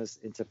leaving business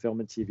into film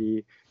and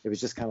TV, it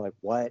was just kind of like,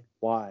 what,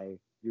 why,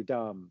 you're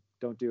dumb,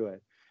 don't do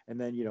it. And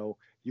then,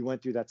 you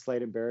went through that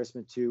slight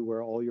embarrassment too,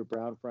 where all your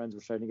brown friends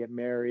were starting to get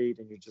married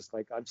and you're just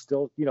like, I'm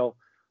still,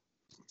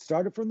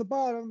 started from the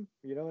bottom.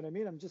 You know what I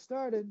mean? I'm just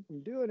started.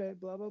 I'm doing it,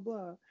 blah, blah,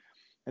 blah.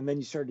 And then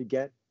you started to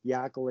get the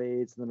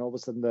accolades. And then all of a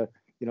sudden the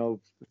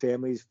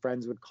families,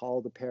 friends would call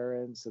the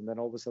parents. And then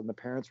all of a sudden the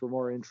parents were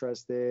more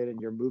interested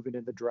and you're moving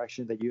in the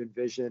direction that you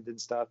envisioned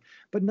and stuff.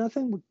 But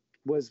nothing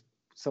was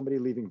somebody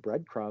leaving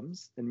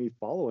breadcrumbs and me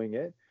following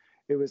it.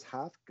 It was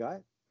half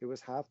gut. It was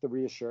half the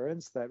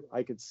reassurance that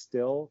I could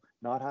still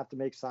not have to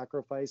make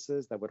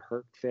sacrifices that would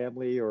hurt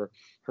family or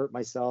hurt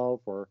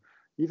myself or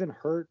even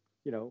hurt,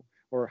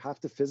 or have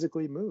to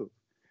physically move.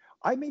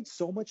 I made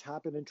so much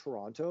happen in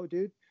Toronto,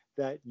 dude,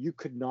 that you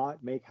could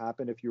not make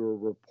happen if you were a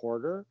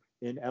reporter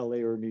in LA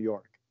or New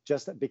York,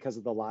 just because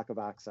of the lack of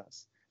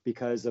access,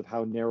 because of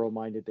how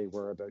narrow-minded they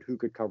were about who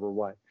could cover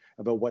what,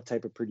 about what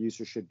type of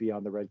producer should be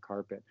on the red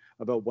carpet,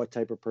 about what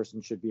type of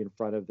person should be in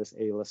front of this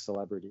A-list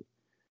celebrity.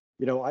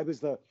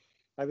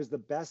 I was the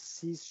best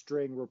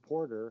C-string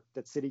reporter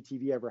that City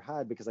TV ever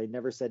had because I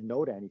never said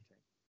no to anything.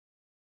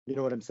 You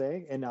know what I'm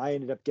saying? And I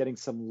ended up getting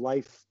some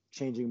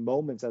life-changing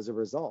moments as a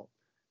result.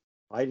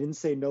 I didn't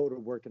say no to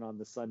working on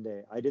the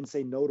Sunday. I didn't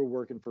say no to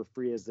working for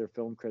free as their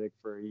film critic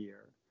for a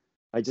year.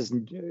 I just,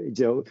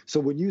 so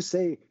when you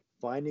say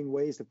finding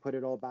ways to put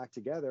it all back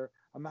together,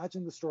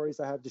 imagine the stories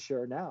I have to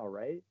share now,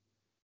 right?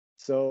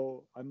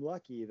 So I'm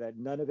lucky that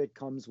none of it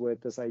comes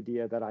with this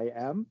idea that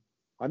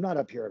I'm not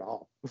up here at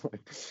all.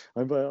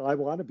 I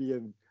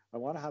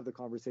want to have the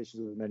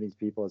conversations with as many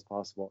people as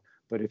possible.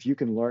 But if you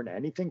can learn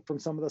anything from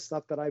some of the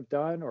stuff that I've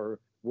done or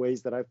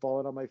ways that I've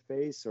fallen on my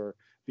face or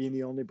being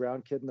the only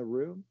brown kid in the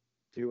room,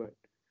 do it.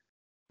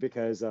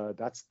 Because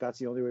that's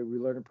the only way we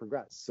learn and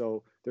progress.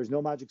 So there's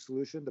no magic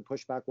solution. The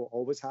pushback will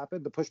always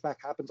happen. The pushback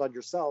happens on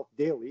yourself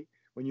daily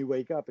when you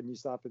wake up and you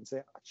stop and say,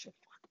 oh, shit,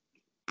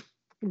 fuck,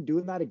 I'm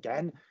doing that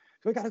again.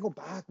 Do I got to go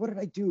back? What did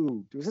I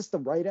do? Was this the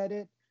right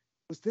edit?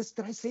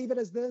 Did I save it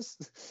as this?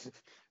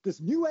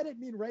 Does new edit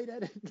mean right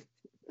edit?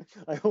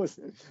 I always,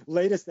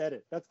 latest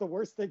edit. That's the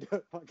worst thing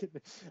to fucking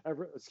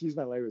ever, excuse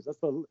my language. That's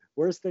the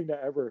worst thing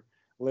to ever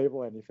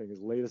label anything is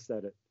latest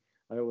edit.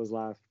 I always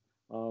laugh.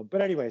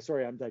 But anyway,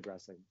 sorry, I'm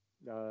digressing.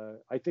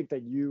 I think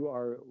that you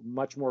are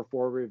much more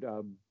forward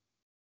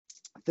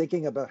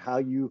thinking about how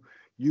you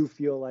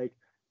feel like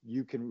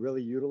you can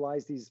really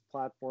utilize these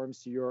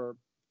platforms to your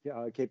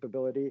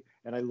capability.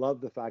 And I love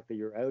the fact that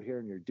you're out here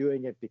and you're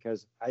doing it,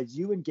 because as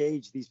you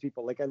engage these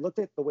people, like I looked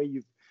at the way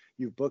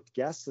you've booked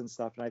guests and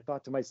stuff, and I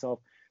thought to myself,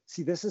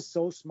 see, this is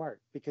so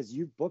smart, because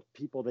you've booked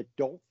people that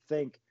don't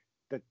think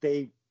that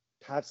they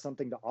have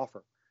something to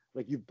offer.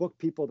 Like you've booked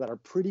people that are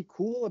pretty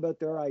cool about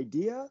their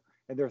idea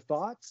and their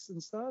thoughts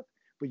and stuff,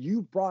 but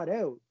you brought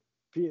out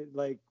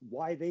like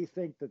why they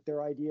think that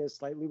their idea is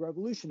slightly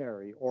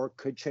revolutionary or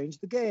could change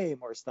the game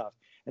or stuff.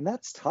 And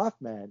that's tough,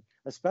 man,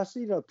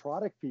 especially to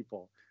product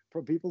people,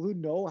 for people who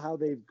know how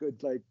they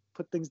could like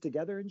put things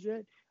together and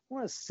shit. I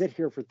want to sit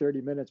here for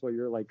 30 minutes while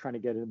you're like trying to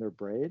get it in their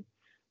brain.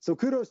 So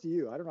kudos to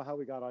you. I don't know how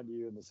we got onto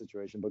you in this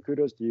situation, but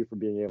kudos to you for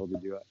being able to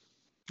do it.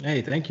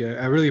 Hey, thank you.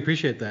 I really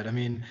appreciate that. I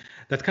mean,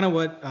 that's kind of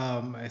what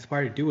I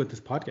aspire to do with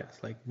this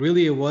podcast. Like,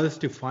 really, it was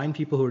to find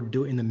people who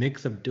are in the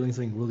mix of doing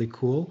something really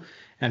cool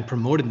and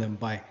promoting them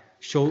by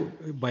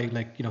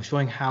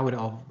showing how it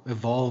all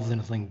evolves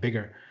into something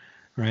bigger,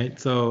 right?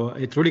 So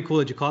it's really cool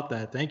that you caught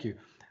that. Thank you.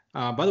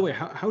 By the way,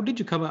 how did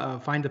you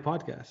find the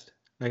podcast?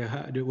 Like,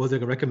 was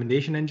it a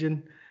recommendation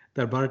engine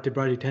that brought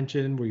your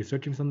attention? Were you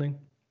searching something?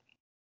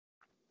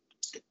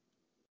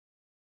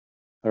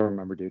 I don't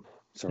remember, dude.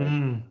 Sorry.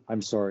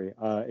 I'm sorry.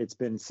 It's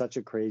been such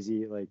a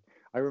crazy,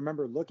 I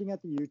remember looking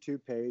at the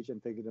YouTube page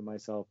and thinking to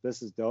myself,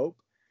 this is dope.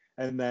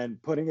 And then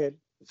putting it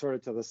sort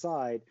of to the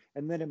side.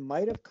 And then it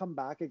might have come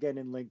back again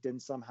in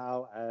LinkedIn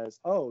somehow as,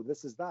 oh,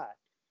 this is that.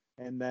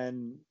 And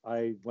then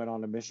I went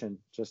on a mission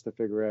just to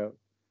figure out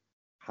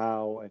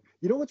how.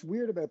 You know what's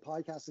weird about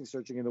podcasting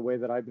searching in the way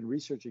that I've been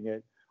researching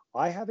it?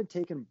 I haven't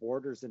taken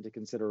borders into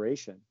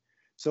consideration.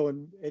 So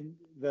in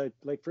the,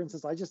 for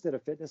instance, I just did a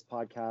fitness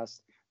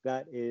podcast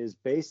that is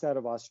based out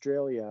of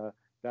Australia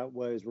that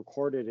was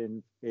recorded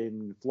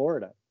in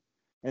Florida.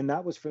 And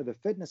that was for the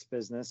fitness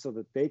business so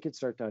that they could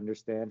start to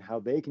understand how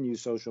they can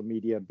use social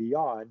media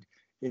beyond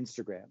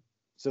Instagram.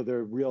 So the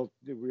real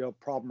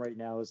problem right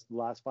now is the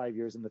last 5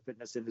 years in the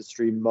fitness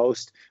industry,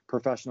 most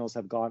professionals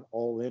have gone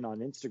all in on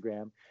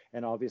Instagram.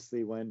 And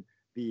obviously when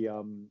the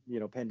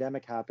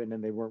pandemic happened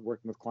and they weren't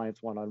working with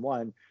clients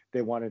one-on-one,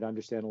 they wanted to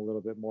understand a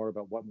little bit more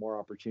about what more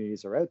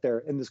opportunities are out there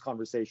in this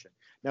conversation.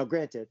 Now,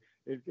 granted,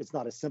 it's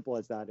not as simple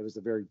as that. It was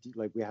a very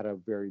we had a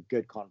very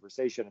good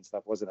conversation and stuff.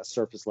 It wasn't a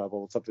surface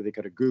level, it's something they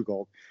could have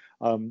Googled,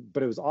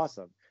 but it was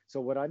awesome. So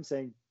what I'm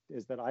saying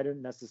is that I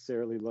didn't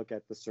necessarily look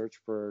at the search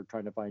for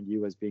trying to find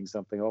you as being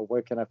something, oh,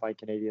 where can I find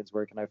Canadians?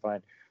 Where can I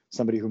find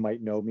somebody who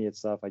might know me and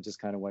stuff? I just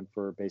kind of went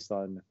for based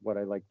on what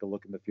I like the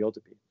look and the feel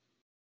to be.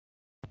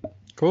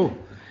 Cool.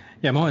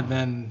 Yeah, Mohit,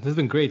 man, this has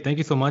been great. Thank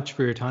you so much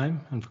for your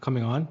time and for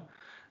coming on.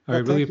 I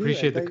really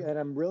appreciate it. And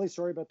I'm really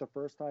sorry about the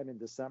first time in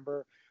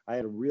December. I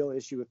had a real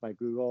issue with my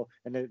Google.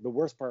 And the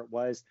worst part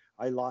was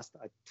I lost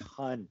a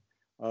ton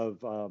of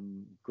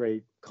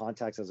great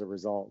contacts as a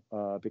result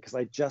because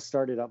I just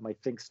started up my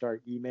ThinkStart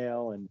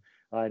email. And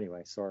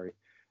anyway, sorry.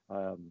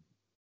 I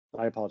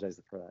apologize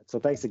for that. So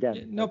thanks again.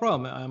 Yeah, no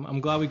problem.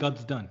 I'm glad we got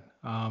this done.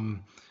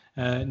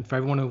 And for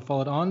everyone who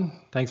followed on,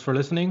 thanks for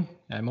listening.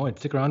 And Mohit,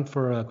 stick around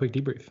for a quick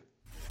debrief.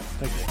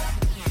 Thank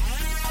you.